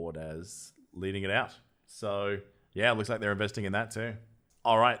on board as leading it out. So, yeah, it looks like they're investing in that too.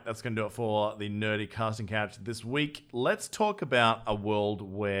 All right, that's going to do it for the Nerdy Casting Couch this week. Let's talk about a world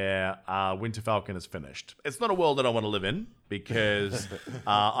where Winter Falcon is finished. It's not a world that I want to live in because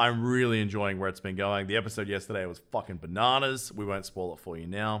I'm really enjoying where it's been going. The episode yesterday was fucking bananas. We won't spoil it for you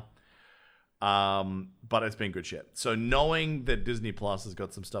now. But it's been good shit. So knowing that Disney Plus has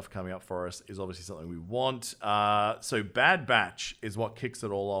got some stuff coming up for us is obviously something we want. So Bad Batch is what kicks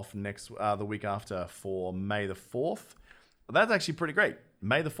it all off the week after for May the 4th. That's actually pretty great.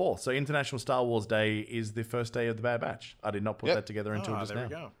 May the 4th. So International Star Wars Day is the first day of the Bad Batch. I did not put that together until just there now. we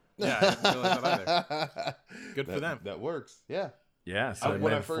go. Yeah, I didn't realize that either. Good for them. That works. Yeah. Yeah, so May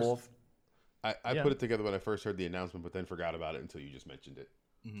the 4th. I put it together when I first heard the announcement, but then forgot about it until you just mentioned it.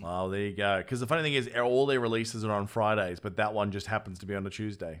 Well, there you go. Because the funny thing is, all their releases are on Fridays, but that one just happens to be on a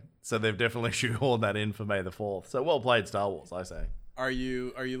Tuesday. So they've definitely shoehorned that in for May the 4th. So well played, Star Wars, I say. Are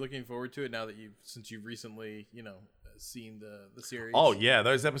you looking forward to it now that since you've recently, seen the series? Oh, yeah.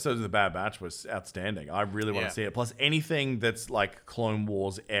 Those episodes of The Bad Batch was outstanding. I really want to see it. Plus, anything that's like Clone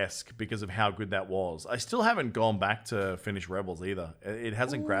Wars-esque because of how good that was. I still haven't gone back to finish Rebels either. It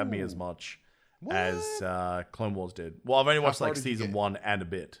hasn't grabbed me as much as Clone Wars did. Well, I've only watched like season 1 and a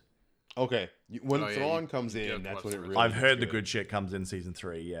bit. Okay. When Thrawn comes in, that's when it really I've heard gets the good shit comes in season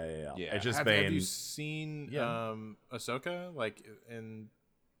 3. Yeah. Yeah. It's just have been... you seen Ahsoka? Like, in...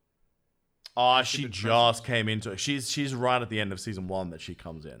 Oh, she just came into it. She's right at the end of season 1 that she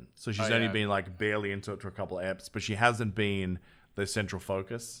comes in. So she's only been like barely into it for a couple of eps, but she hasn't been the central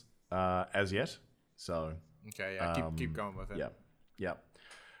focus as yet. So okay, yeah, keep going with it. Yeah.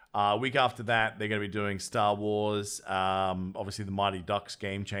 Week after that, they're going to be doing Star Wars. Obviously, the Mighty Ducks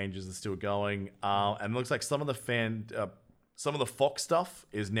game changes are still going, and it looks like some of the Fox stuff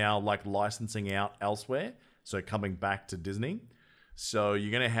is now like licensing out elsewhere. So coming back to Disney. So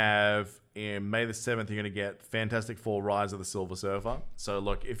you're going to have, in May the 7th, you're going to get Fantastic Four: Rise of the Silver Surfer. So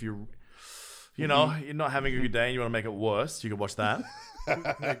look, if you're not having a good day and you want to make it worse, you can watch that.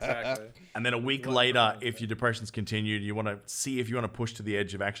 Exactly. And then a week later, if your depression's continued, you want to see if you want to push to the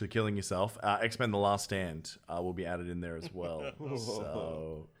edge of actually killing yourself, X-Men: The Last Stand will be added in there as well.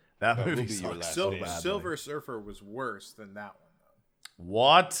 So that movie sucks so bad. Silver Surfer was worse than that one, though.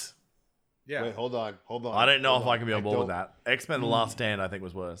 What? Yeah. Wait, hold on. I don't know if I can be on board with don't- that. X-Men: The Last Stand, I think,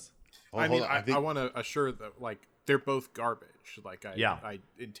 was worse. Hold I mean, on, I want to assure that like they're both garbage. Like I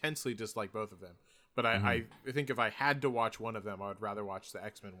intensely dislike both of them. But I think if I had to watch one of them, I would rather watch the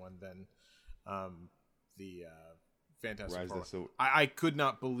X-Men one than the Fantastic Four. I could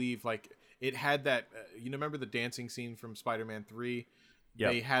not believe like it had that. Remember the dancing scene from Spider-Man 3?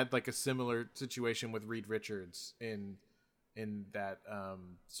 Yep. They had like a similar situation with Reed Richards in that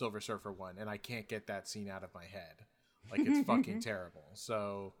Silver Surfer one, and I can't get that scene out of my head. Like it's fucking terrible.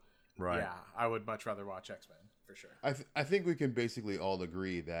 So yeah, I would much rather watch X-Men for sure. I think we can basically all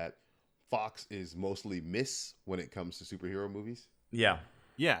agree that Fox is mostly miss when it comes to superhero movies. Yeah.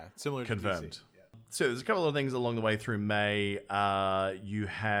 Yeah, similar Confirmed. to DC. Yeah. So there's a couple of things along the way through May. You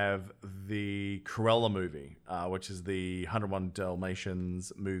have the Cruella movie, which is the 101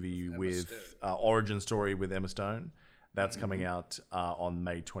 Dalmatians movie with origin story with Emma Stone. That's coming out on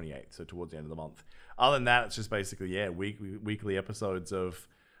May 28th, so towards the end of the month. Other than that, it's just basically, weekly episodes of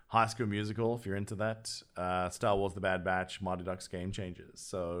High School Musical, if you're into that. Star Wars The Bad Batch, Mighty Ducks Game Changers.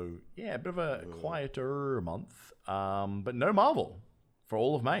 So, yeah, a bit of a quieter month. But no Marvel for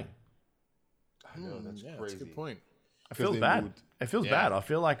all of May. I know, that's crazy. That's a good point. It feels bad. It feels bad. I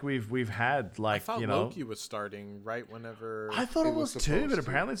feel like we've had I thought Loki was starting right whenever. I thought it was too, but to.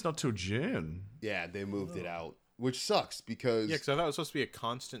 apparently it's not till June. Yeah, they moved it out, which sucks because because I thought it was supposed to be a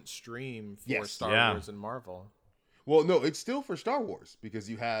constant stream for Star Wars and Marvel. Well, no, it's still for Star Wars because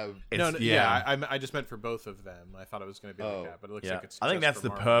you have I just meant for both of them. I thought it was going to be like that, but it looks like it's. I think just that's for the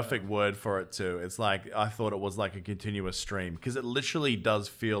Marvel. perfect word for it too. It's like I thought it was like a continuous stream because it literally does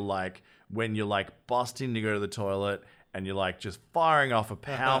feel like when you're like busting to go to the toilet and you're like just firing off a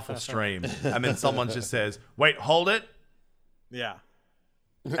powerful stream, and then someone just says, "Wait, hold it," Yeah.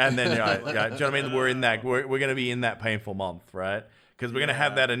 and then do you know what I mean? We're in that. We're going to be in that painful month, right? Because we're going to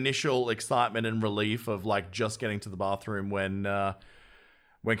have that initial excitement and relief of like just getting to the bathroom when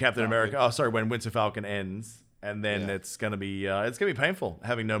Captain America, when Winter Falcon ends, and then it's going to be painful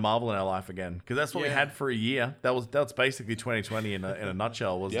having no Marvel in our life again because that's what we had for a year. That's basically 2020 in a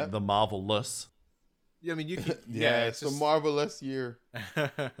nutshell was the Marvel-less. Yeah, I mean you can. it's a marvelous year.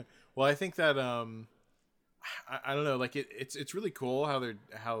 Well, I think that I don't know, like it's really cool how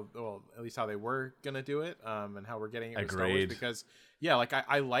at least how they were gonna do it, and how we're getting it with Star Wars because like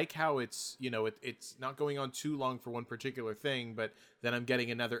I like how it's it's not going on too long for one particular thing, but then I'm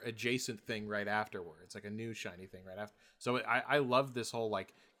getting another adjacent thing right afterwards, like a new shiny thing right after. So I love this whole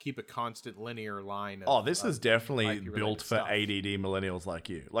like keep a constant linear line. This is definitely built for ADD millennials like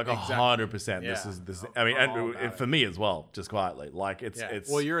you, like 100%. This. I mean, and for me as well, just quietly, like it's.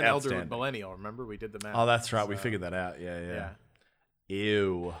 Well, you're an elder millennial. Remember, we did the math. Oh, that's right. We figured that out. Yeah.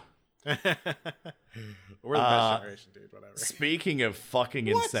 Ew. We're the best generation, dude. Whatever. Speaking of fucking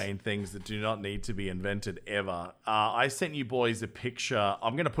insane things that do not need to be invented ever, I sent you boys a picture.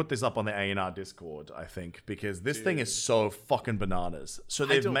 I'm going to put this up on the A&R Discord, I think, because this thing is so fucking bananas. So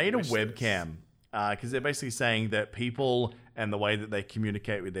they've made a webcam because they're basically saying that people and the way that they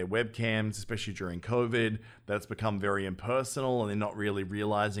communicate with their webcams, especially during COVID, that's become very impersonal and they're not really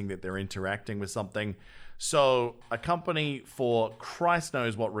realizing that they're interacting with something. So a company, for Christ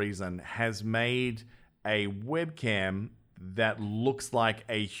knows what reason, has made a webcam that looks like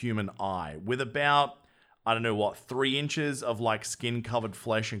a human eye with about, 3 inches of like skin-covered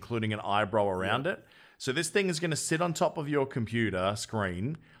flesh, including an eyebrow around it. So this thing is going to sit on top of your computer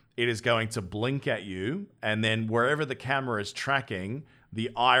screen. It is going to blink at you, and then wherever the camera is tracking,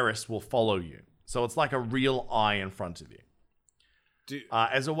 the iris will follow you. So it's like a real eye in front of you.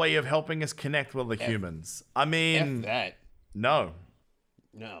 As a way of helping us connect with the humans. I mean, F that. No,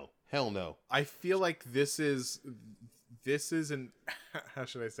 Hell no. I feel like this is an how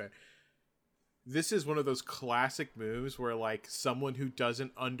should I say? This is one of those classic moves where like someone who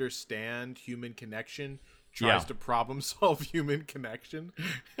doesn't understand human connection tries to problem solve human connection.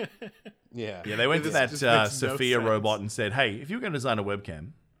 Yeah. They went to that Sophia robot and said, "Hey, if you were going to design a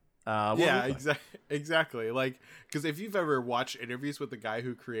webcam." Exactly. Like, because if you've ever watched interviews with the guy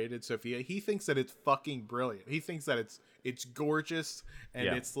who created Sophia, he thinks that it's fucking brilliant. He thinks that it's gorgeous and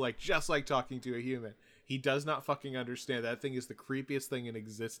it's like just like talking to a human. He does not fucking understand that thing is the creepiest thing in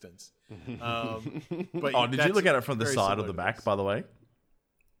existence. But did you look at it from the side or the back, by the way?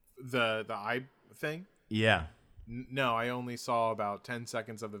 The eye thing? Yeah. No, I only saw about 10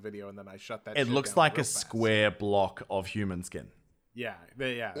 seconds of the video and then I shut that. It shit looks down like real a fast. square block of human skin. Yeah,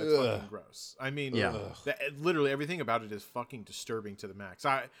 it's fucking gross. I mean, literally everything about it is fucking disturbing to the max.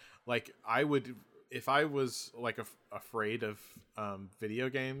 I would, if I was like afraid of video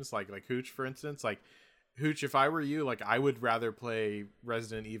games, like Hooch, for instance, like Hooch, if I were you, like, I would rather play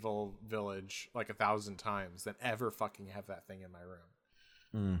Resident Evil Village like 1,000 times than ever fucking have that thing in my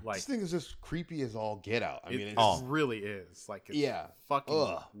room. Like, This thing is just creepy as all get out. I mean, it really is. Like, it's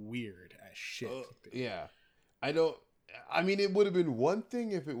fucking weird as shit. Yeah. I mean, it would have been one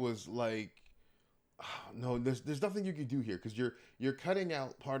thing if it was like, no, there's nothing you can do here because you're cutting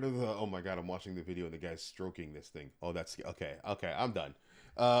out part of the. Oh my god, I'm watching the video and the guy's stroking this thing. Oh, that's okay. I'm done.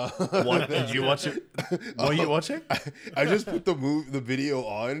 What did you watch it? What are you watching? I just put the video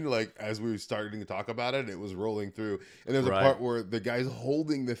on like as we were starting to talk about it. And it was rolling through, and there's a part where the guy's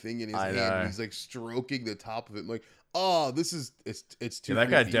holding the thing in his hand and he's like stroking the top of it. I'm like, oh, this is it's too. Yeah,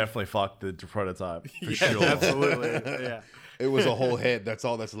 that guy creepy. definitely fucked the prototype for sure. Absolutely. Yeah. It was a whole head. That's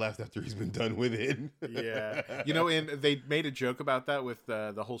all that's left after he's been done with it. Yeah. And they made a joke about that with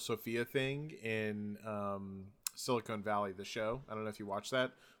the whole Sophia thing in Silicon Valley, the show. I don't know if you watched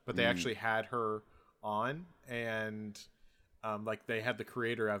that, but they actually had her on, and like they had the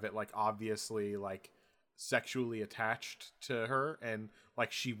creator of it, like obviously like sexually attached to her, and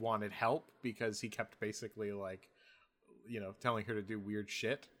like she wanted help because he kept basically like, telling her to do weird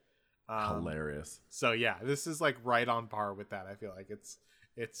shit. Hilarious. So yeah, this is like right on par with that. I feel like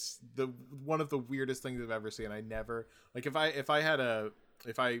it's the one of the weirdest things I've ever seen. I never like if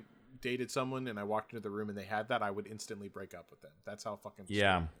I dated someone and I walked into the room and they had that, I would instantly break up with them. That's how fucking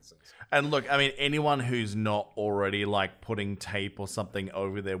yeah. This is. And look, I mean, anyone who's not already like putting tape or something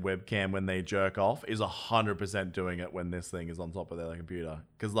over their webcam when they jerk off is 100% doing it when this thing is on top of their computer.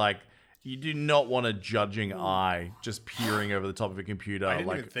 Because like, you do not want a judging eye just peering over the top of a computer, I didn't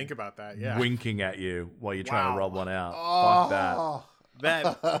like even think about that. Yeah, winking at you while you're trying to rub one out. Fuck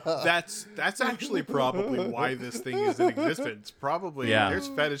that. That's actually probably why this thing is in existence. Probably there's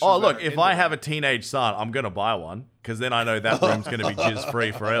fetishes. Oh, look, if I have a teenage son, I'm going to buy one because then I know that room's going to be jizz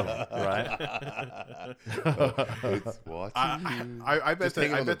free forever, right? It's watching. I bet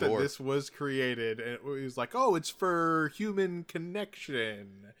that this was created and it was like, oh, it's for human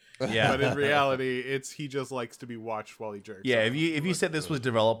connection. Yeah. But in reality, he just likes to be watched while he jerks. Yeah, if you said this was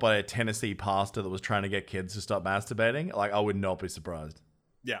developed by a Tennessee pastor that was trying to get kids to stop masturbating, like I would not be surprised.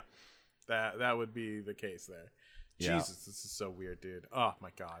 Yeah. That would be the case there. Yeah. Jesus, this is so weird, dude. Oh my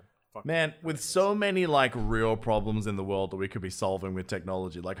god. Fuck Man, with so many like real problems in the world that we could be solving with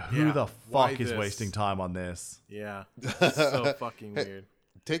technology, like who the fuck is wasting time on this? Yeah. It's so fucking weird.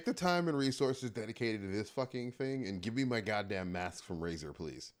 Take the time and resources dedicated to this fucking thing and give me my goddamn mask from Razer,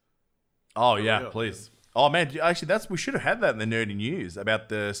 please. Oh yeah, please. Oh man, actually, we should have had that in the nerdy news about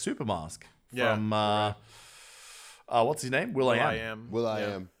the super mask from what's his name? Will.i.am.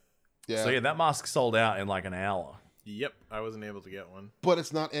 Will.i.am. Yeah. So yeah, that mask sold out in like an hour. Yep, I wasn't able to get one. But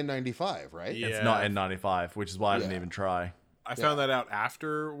it's not N95, right? Yeah. It's not N95, which is why I didn't even try. I found that out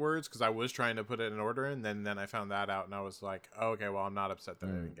afterwards because I was trying to put it in order, and then I found that out, and I was like, oh, okay, well, I'm not upset that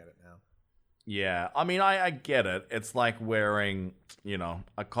I didn't get it now. Yeah, I mean, I get it. It's like wearing,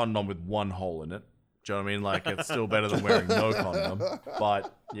 a condom with one hole in it. Do you know what I mean? Like, it's still better than wearing no condom.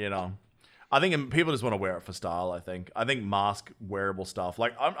 But, I think people just want to wear it for style, I think. I think mask wearable stuff.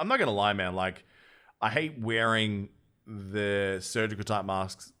 Like, I'm not going to lie, man. Like, I hate wearing the surgical type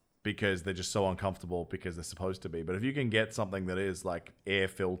masks because they're just so uncomfortable because they're supposed to be. But if you can get something that is like air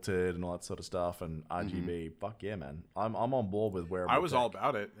filtered and all that sort of stuff and RGB, fuck yeah, man. I'm on board with wearable. I was tech. all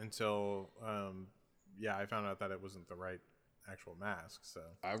about it until, I found out that it wasn't the right actual mask. So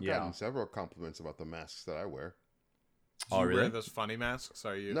I've gotten several compliments about the masks that I wear. Do you wear those funny masks?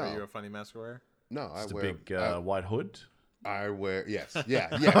 Are you a funny mask wearer? No, I Just wear a big white hood. I wear yes,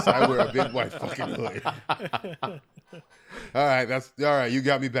 I wear a big white fucking hood. All right, you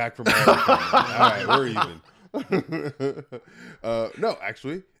got me back from my all right, we're even. No,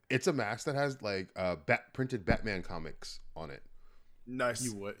 actually, it's a mask that has like printed Batman comics on it. Nice.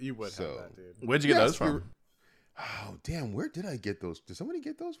 You would have that, dude. Where'd you get those from? Oh damn, where did I get those? Did somebody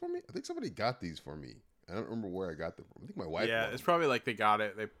get those for me? I think somebody got these for me. I don't remember where I got them from. I think my wife. Yeah, it's probably like they got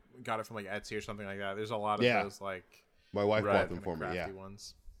it from like Etsy or something like that. There's a lot of those like. My wife bought them for me.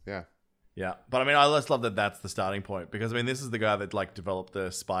 Ones. Yeah. Yeah, but I mean, I just love that that's the starting point because I mean, this is the guy that like developed the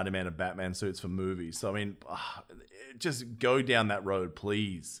Spider-Man and Batman suits for movies. So I mean, just go down that road,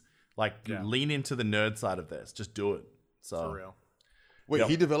 please. Like, lean into the nerd side of this. Just do it. So for real. Wait,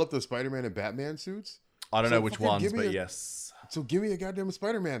 he developed the Spider-Man and Batman suits? I don't know which ones, but yes. So give me a goddamn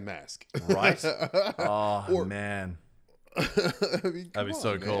Spider-Man mask, right? Oh man, I mean, that'd be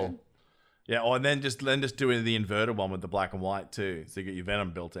so cool. Yeah, and then just do the inverted one with the black and white too. So you get your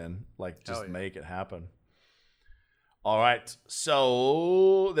Venom built in. Like, just make it happen. All right.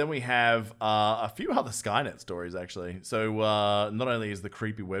 So then we have a few other Skynet stories, actually. So not only is the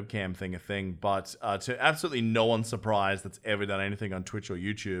creepy webcam thing a thing, but to absolutely no one's surprise that's ever done anything on Twitch or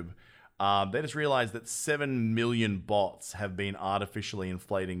YouTube, they just realized that 7 million bots have been artificially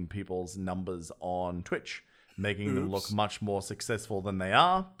inflating people's numbers on Twitch, making them look much more successful than they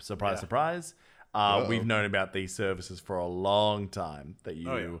are. Surprise, surprise. We've known about these services for a long time, that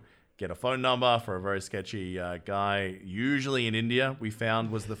you get a phone number for a very sketchy guy, usually in India, we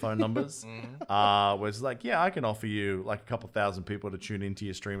found was the phone numbers. Where it's like, yeah, I can offer you like a couple thousand people to tune into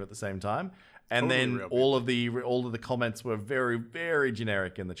your stream at the same time. And Totally then all of the comments were very, very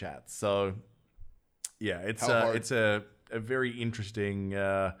generic in the chat. So yeah, it's a very interesting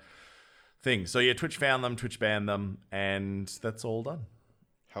thing. So yeah, Twitch found them, Twitch banned them, and that's all done.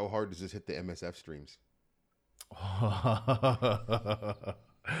 How hard does this hit the MSF streams?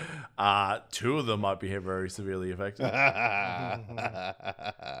 Two of them might be very severely affected.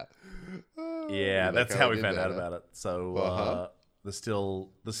 Yeah, that's how we found out about it. So the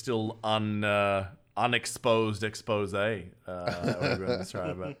still unexposed expose. We're going to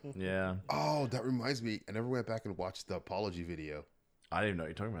describe it. Yeah. Oh, that reminds me. I never went back and watched the apology video. I didn't even know what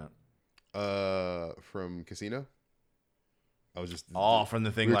you're talking about. From Casino. I was just from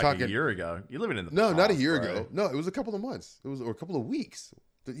the thing like a year ago. You're living in the past, not a year bro. ago. No, it was a couple of months. Or a couple of weeks.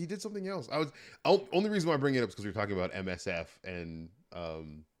 He did something else. Only reason why I bring it up is because we were talking about MSF and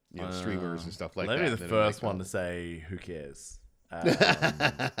streamers and stuff like that. Let me be the first one to say who cares about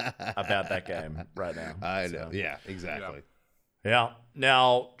that game right now. I know. Yeah, exactly. Yeah.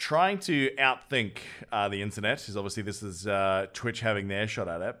 Now, trying to outthink the internet is obviously this is Twitch having their shot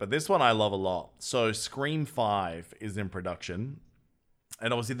at it, but this one I love a lot. So Scream 5 is in production.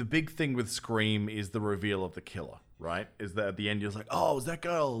 And obviously the big thing with Scream is the reveal of the killer, right? Is that at the end you're like, oh, was that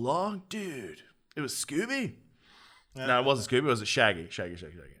guy all along? Dude, it was Scooby? No, it wasn't Scooby, it was Shaggy. Shaggy.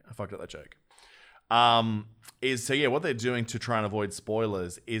 I fucked up that joke. What they're doing to try and avoid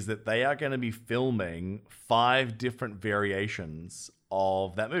spoilers is that they are going to be filming 5 different variations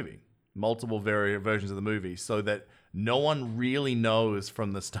of that movie, multiple versions of the movie, so that no one really knows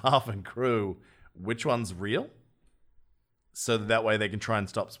from the staff and crew which one's real, so that way they can try and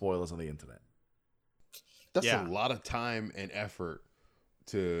stop spoilers on the internet. That's a lot of time and effort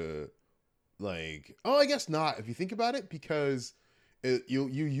to, like, I guess not if you think about it, because you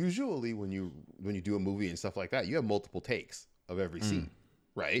usually when you do a movie and stuff like that, you have multiple takes of every scene,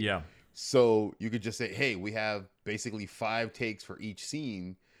 right? Yeah. So you could just say, hey, we have basically 5 takes for each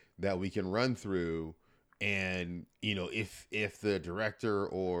scene that we can run through, and if the director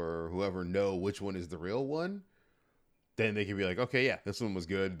or whoever know which one is the real one, then they can be like, okay, yeah, this one was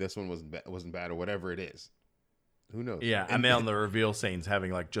good, this one wasn't bad, or whatever it is. Who knows? Yeah, and then on the reveal scenes,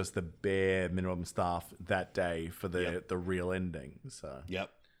 having like just the bare minimum staff that day for the real ending. So yeah.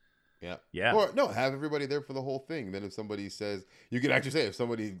 Or no, have everybody there for the whole thing. Then if somebody says, you could actually say, if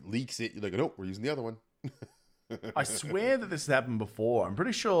somebody leaks it, you're like, nope, we're using the other one. I swear that this has happened before. I'm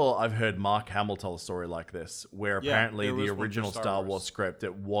pretty sure I've heard Mark Hamill tell a story like this, where apparently the original Star Wars script,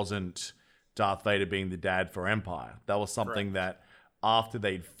 it wasn't Darth Vader being the dad for Empire. That was something that after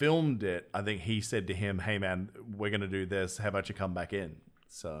they'd filmed it, I think he said to him, hey man, we're going to do this. How about you come back in?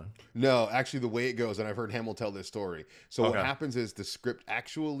 So no, actually the way it goes, and I've heard Hamill tell this story. So what happens is the script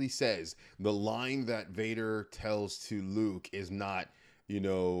actually says the line that Vader tells to Luke is not,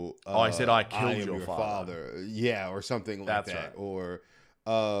 I said I killed your father. Yeah, or something like that. Right. Or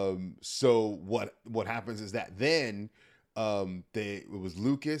so what happens is that then it was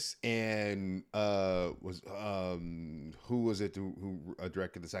Lucas and who was it who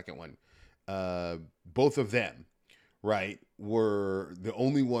directed the second one? Both of them, right, were the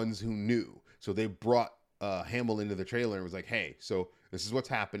only ones who knew. So they brought Hamill into the trailer and was like, hey, so this is what's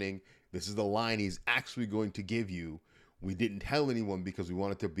happening. This is the line he's actually going to give you. We didn't tell anyone because we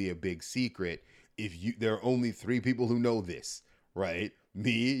want it to be a big secret. There are only 3 people who know this, right?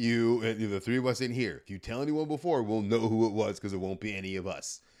 Me, you, and the 3 of us in here. If you tell anyone before, we'll know who it was because it won't be any of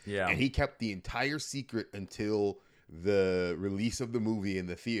us. Yeah. And he kept the entire secret until the release of the movie in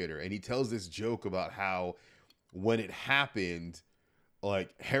the theater. And he tells this joke about how when it happened,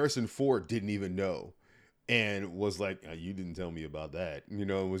 like Harrison Ford didn't even know and was like, oh, you didn't tell me about that.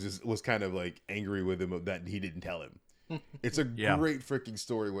 Was kind of like angry with him of that he didn't tell him. It's a great freaking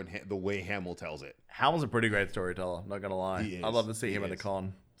story when the way Hamill tells it. Hamill's a pretty great storyteller, not gonna lie. I'd love to see him at a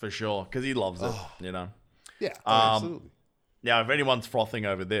con for sure because he loves it. Yeah, absolutely. Now, if anyone's frothing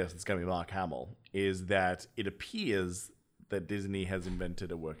over this, it's gonna be Mark Hamill. Is that it appears that Disney has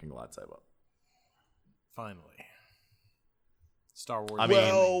invented a working lightsaber? Finally, Star Wars. I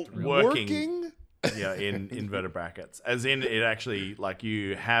mean, working. in inverted brackets. As in, it actually, like,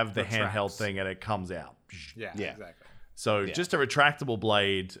 you have the handheld thing and it comes out. Yeah, exactly. So just a retractable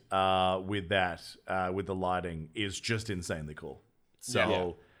blade with that, with the lighting, is just insanely cool.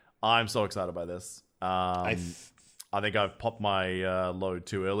 So I'm so excited by this. I think I've popped my load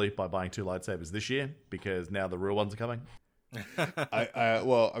too early by buying 2 lightsabers this year, because now the real ones are coming.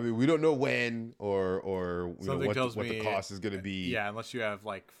 Well, I mean, we don't know when or you know, what the cost is going to be. Yeah, unless you have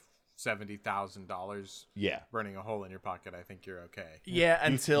like $70,000 burning a hole in your pocket, I think you're okay. Yeah,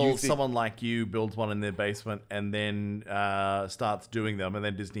 until someone like you builds one in their basement and then starts doing them, and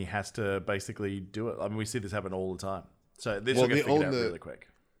then Disney has to basically do it. I mean, we see this happen all the time. So this will get figured out really quick.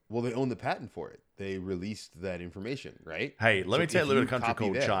 Well, they own the patent for it. They released that information, right? Hey, let me tell you, live in a country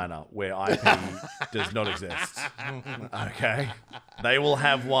called China where IP does not exist. Okay? They will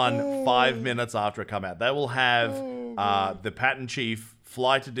have one 5 minutes after it come out. They will have the patent chief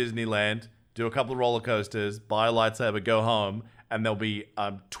fly to Disneyland, do a couple of roller coasters, buy a lightsaber, go home, and there'll be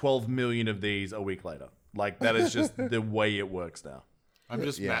 12 million of these a week later. Like, that is just the way it works now. I'm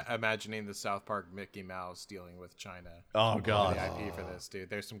just imagining the South Park Mickey Mouse dealing with China. Oh, God. The IP for this, dude.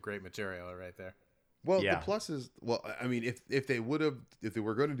 There's some great material right there. Well, the plus is, I mean, if they were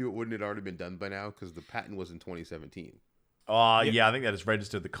going to do it, wouldn't it already been done by now? Because the patent was in 2017. Yeah, I think that has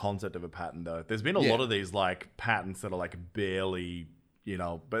registered the concept of a patent, though. There's been a lot of these, like, patents that are, like, barely, you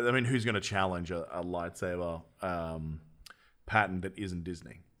know, but I mean, who's going to challenge a lightsaber patent that isn't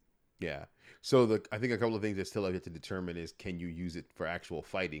Disney? Yeah. So I think a couple of things that still have yet to determine is, can you use it for actual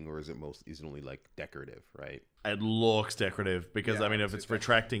fighting, or is it only like decorative, right? It looks decorative because I mean, if it's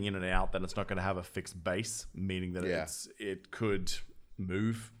retracting in and out, then it's not going to have a fixed base, meaning that it could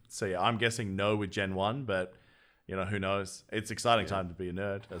move. So yeah, I'm guessing no with Gen 1, but you know, who knows? It's exciting time to be a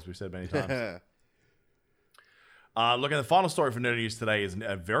nerd, as we've said many times. Look, at the final story for Nerd News today is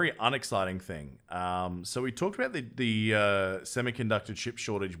a very unexciting thing. So we talked about the semiconductor chip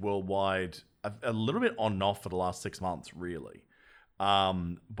shortage worldwide a little bit on and off for the last 6 months, really.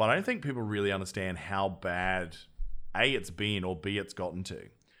 But I don't think people really understand how bad, A, it's been, or B, it's gotten to.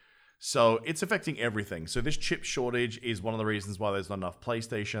 So it's affecting everything. So this chip shortage is one of the reasons why there's not enough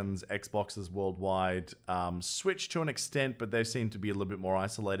PlayStations, Xboxes worldwide, Switch to an extent, but they seem to be a little bit more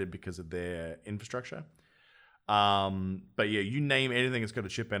isolated because of their infrastructure. But yeah, you name anything that's got a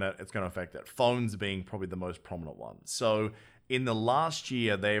chip in it, it's going to affect it. Phones being probably the most prominent one. So in the last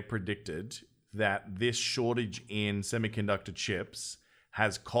year, they have predicted that this shortage in semiconductor chips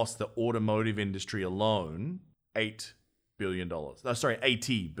has cost the automotive industry alone $8 billion. No, sorry,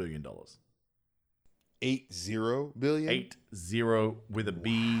 $80 billion. 80 billion? 80 with a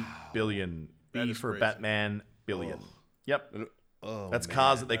B billion. B for crazy. Batman, billion. Yep. That's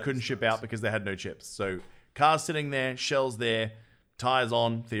cars that they couldn't ship out because they had no chips. So cars sitting there, shells there, tires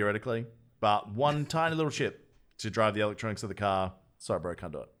on, theoretically, but one tiny little chip to drive the electronics of the car. Sorry, bro,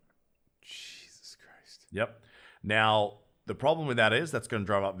 can't do it. Jesus Christ. Yep. Now, the problem with that is that's going to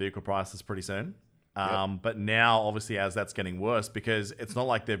drive up vehicle prices pretty soon. But now, obviously, as that's getting worse, because it's not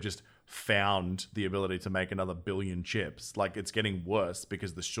like they've just found the ability to make another billion chips. Like, it's getting worse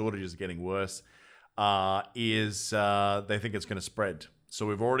because the shortage is getting worse, they think it's going to spread. So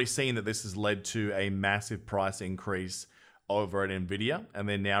we've already seen that this has led to a massive price increase over at NVIDIA, and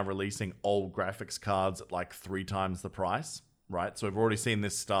they're now releasing old graphics cards at like 3 times the price, right? So we've already seen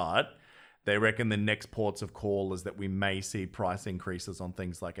this start. They reckon the next ports of call is that we may see price increases on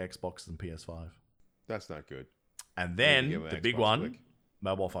things like Xbox and PS5. That's not good. And then the big one,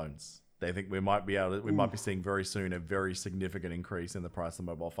 mobile phones. They think we might be seeing very soon a very significant increase in the price of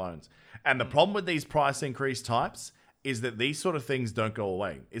mobile phones. And the problem with these price increase types is that these sort of things don't go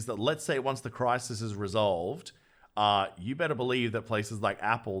away. Is that, let's say once the crisis is resolved, you better believe that places like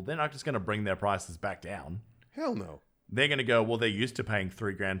Apple, they're not just going to bring their prices back down. Hell no. They're going to go, well, they're used to paying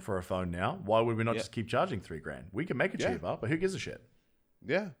 $3,000 for a phone now. Why would we not just keep charging $3,000? We can make it cheaper, but who gives a shit?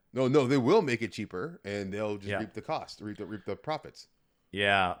 Yeah. No, they will make it cheaper, and they'll just reap the cost, reap the profits.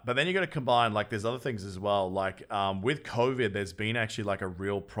 Yeah, but then you got to combine, like, there's other things as well. Like, with COVID, there's been actually like a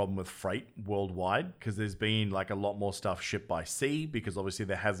real problem with freight worldwide, because there's been like a lot more stuff shipped by sea, because obviously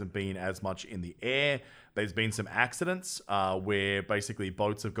there hasn't been as much in the air. There's been some accidents where basically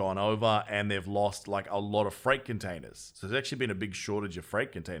boats have gone over and they've lost like a lot of freight containers. So there's actually been a big shortage of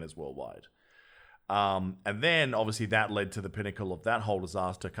freight containers worldwide. And then obviously that led to the pinnacle of that whole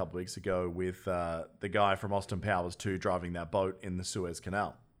disaster a couple of weeks ago with the guy from Austin Powers 2 driving that boat in the Suez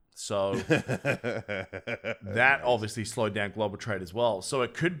Canal. So that obviously slowed down global trade as well. So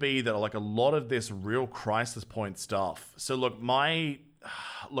it could be that like a lot of this real crisis point stuff. So look,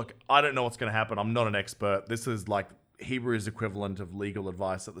 I don't know what's going to happen. I'm not an expert. This is like Hebrew's equivalent of legal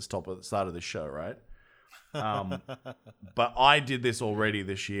advice at the start of the show, right? But I did this already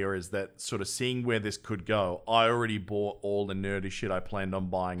this year, is that sort of seeing where this could go. I already bought all the nerdy shit I planned on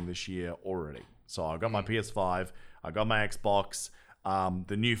buying this year already. So I got my PS5, I got my Xbox,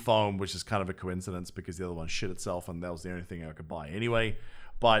 the new phone, which is kind of a coincidence because the other one shit itself and that was the only thing I could buy anyway.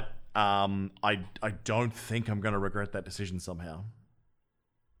 But I don't think I'm going to regret that decision somehow.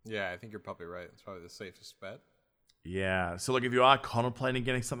 Yeah, I think you're probably right. It's probably the safest bet. Yeah. So, like, if you are contemplating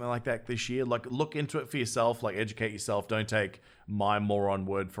getting something like that this year, like, look into it for yourself. Like, educate yourself. Don't take my moron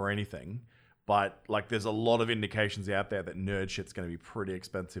word for anything. But, like, there's a lot of indications out there that nerd shit's going to be pretty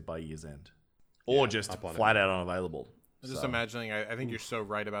expensive by year's end. Or just flat out unavailable. I'm just imagining, I think you're so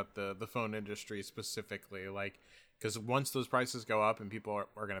right about the phone industry specifically. Like, because once those prices go up and people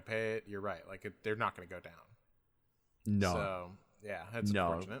are going to pay it, you're right. Like, they're not going to go down. No. So, yeah, that's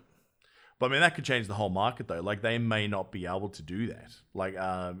unfortunate. But I mean, that could change the whole market, though. Like, they may not be able to do that. Like,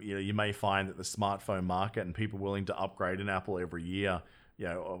 you may find that the smartphone market and people willing to upgrade in Apple every year,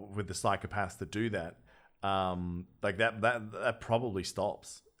 with the psychopaths that do that, like that probably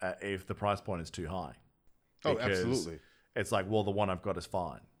stops if the price point is too high. Oh, absolutely. It's like, well, the one I've got is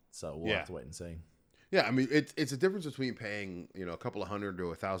fine, so we'll have to wait and see. Yeah, I mean, it's a difference between paying a couple of $100 to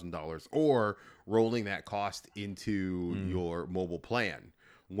 $1,000 or rolling that cost into your mobile plan.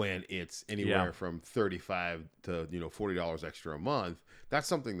 When it's anywhere from $35 to $40 extra a month, that's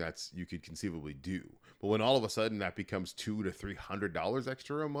something you could conceivably do. But when all of a sudden that becomes $200 to $300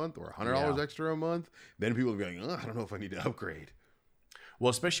 extra a month or $100 extra a month, then people will be like, I don't know if I need to upgrade. Well,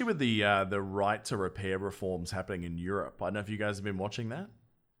 especially with the right to repair reforms happening in Europe. I don't know if you guys have been watching that.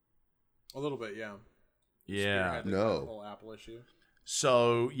 A little bit, yeah. Yeah, the whole Apple issue.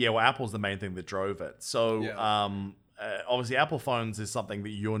 So well, Apple's the main thing that drove it. So obviously, Apple phones is something that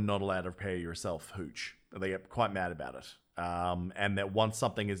you're not allowed to repair yourself, hooch. They get quite mad about it. And that once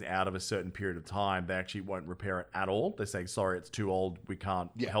something is out of a certain period of time, they actually won't repair it at all. They say, sorry, it's too old. We can't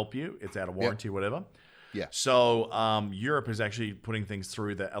help you. It's out of warranty, whatever. Yeah. So Europe is actually putting things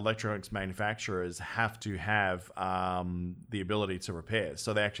through that electronics manufacturers have to have the ability to repair.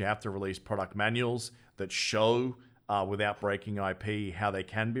 So they actually have to release product manuals that show, without breaking IP, how they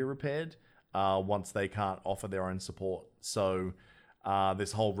can be repaired. Once they can't offer their own support. So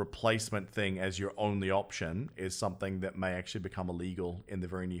this whole replacement thing as your only option is something that may actually become illegal in the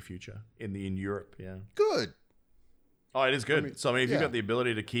very near future in Europe. Yeah. Good. Oh, it is good. If you've got the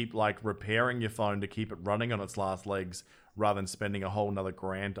ability to keep repairing your phone to keep it running on its last legs rather than spending a whole another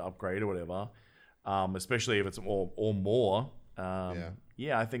 $1,000 to upgrade or whatever, especially if it's or more,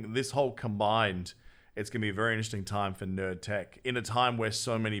 I think this whole combined, it's going to be a very interesting time for nerd tech in a time where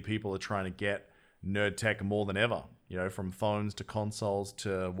so many people are trying to get nerd tech more than ever, from phones to consoles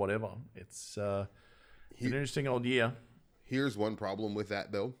to whatever. It's an interesting old year. Here's one problem with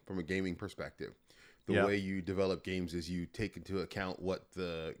that, though, from a gaming perspective. The way you develop games is you take into account what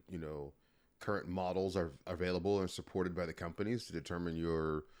the, current models are available and supported by the companies to determine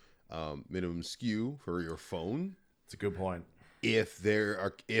your minimum SKU for your phone. It's a good point. If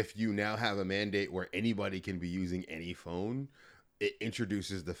you now have a mandate where anybody can be using any phone, it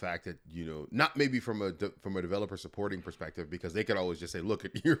introduces the fact that, not maybe from a developer supporting perspective, because they could always just say, look,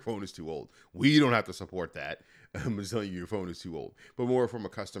 your phone is too old. We don't have to support that. I'm just telling you your phone is too old. But more from a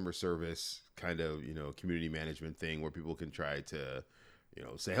customer service kind of, community management thing where people can try to,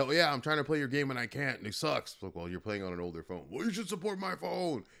 say, oh yeah, I'm trying to play your game and I can't, and it sucks. Like, well, you're playing on an older phone. Well, you should support my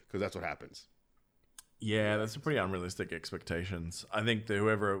phone, because that's what happens. Yeah, that's some pretty unrealistic expectations. I think that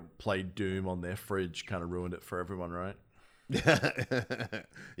whoever played Doom on their fridge kind of ruined it for everyone, right?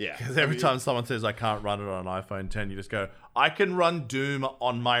 Yeah. Because every time someone says, I can't run it on an iPhone 10, you just go, I can run Doom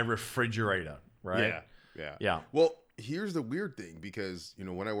on my refrigerator, right? Yeah. Well, here's the weird thing, because,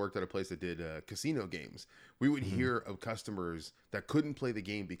 when I worked at a place that did casino games, we would hear of customers that couldn't play the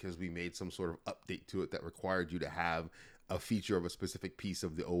game because we made some sort of update to it that required you to have a feature of a specific piece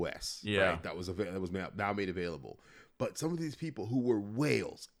of the OS, right? That was now made available. But some of these people who were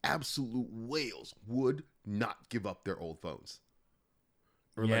whales, absolute whales, would not give up their old phones.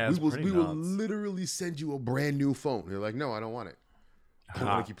 We will literally send you a brand new phone. They're like, no, I don't want it. I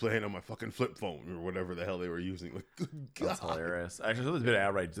want to keep playing on my fucking flip phone or whatever the hell they were using. Like, good God. That's hilarious. Actually, there was a bit of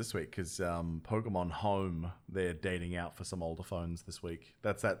outrage this week because Pokemon Home, they're dating out for some older phones this week.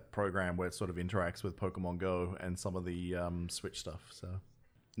 That's that program where it sort of interacts with Pokemon Go and some of the Switch stuff. So,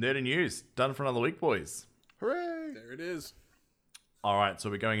 nerdy news done for another week, boys. Hooray! There it is. All right, so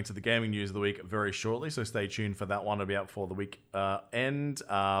we're going into the gaming news of the week very shortly, so stay tuned for that one. It'll be out before the week end.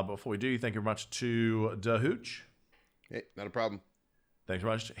 Before we do, thank you very much to Dahooch. Hey, not a problem. Thanks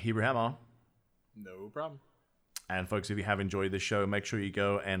very much, Hebrew Hammer. No problem. And folks, if you have enjoyed this show, make sure you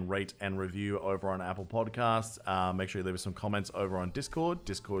go and rate and review over on Apple Podcasts. Make sure you leave us some comments over on Discord,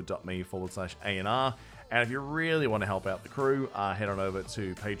 discord.me/ANR. And if you really want to help out the crew, head on over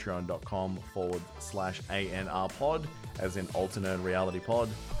to patreon.com/ANR pod, as in Alternate Reality Pod.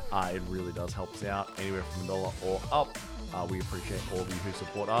 It really does help us out, anywhere from $1 or up. We appreciate all of you who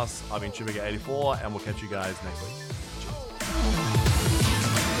support us. I've been Chibiga84, and we'll catch you guys next week. Cheers.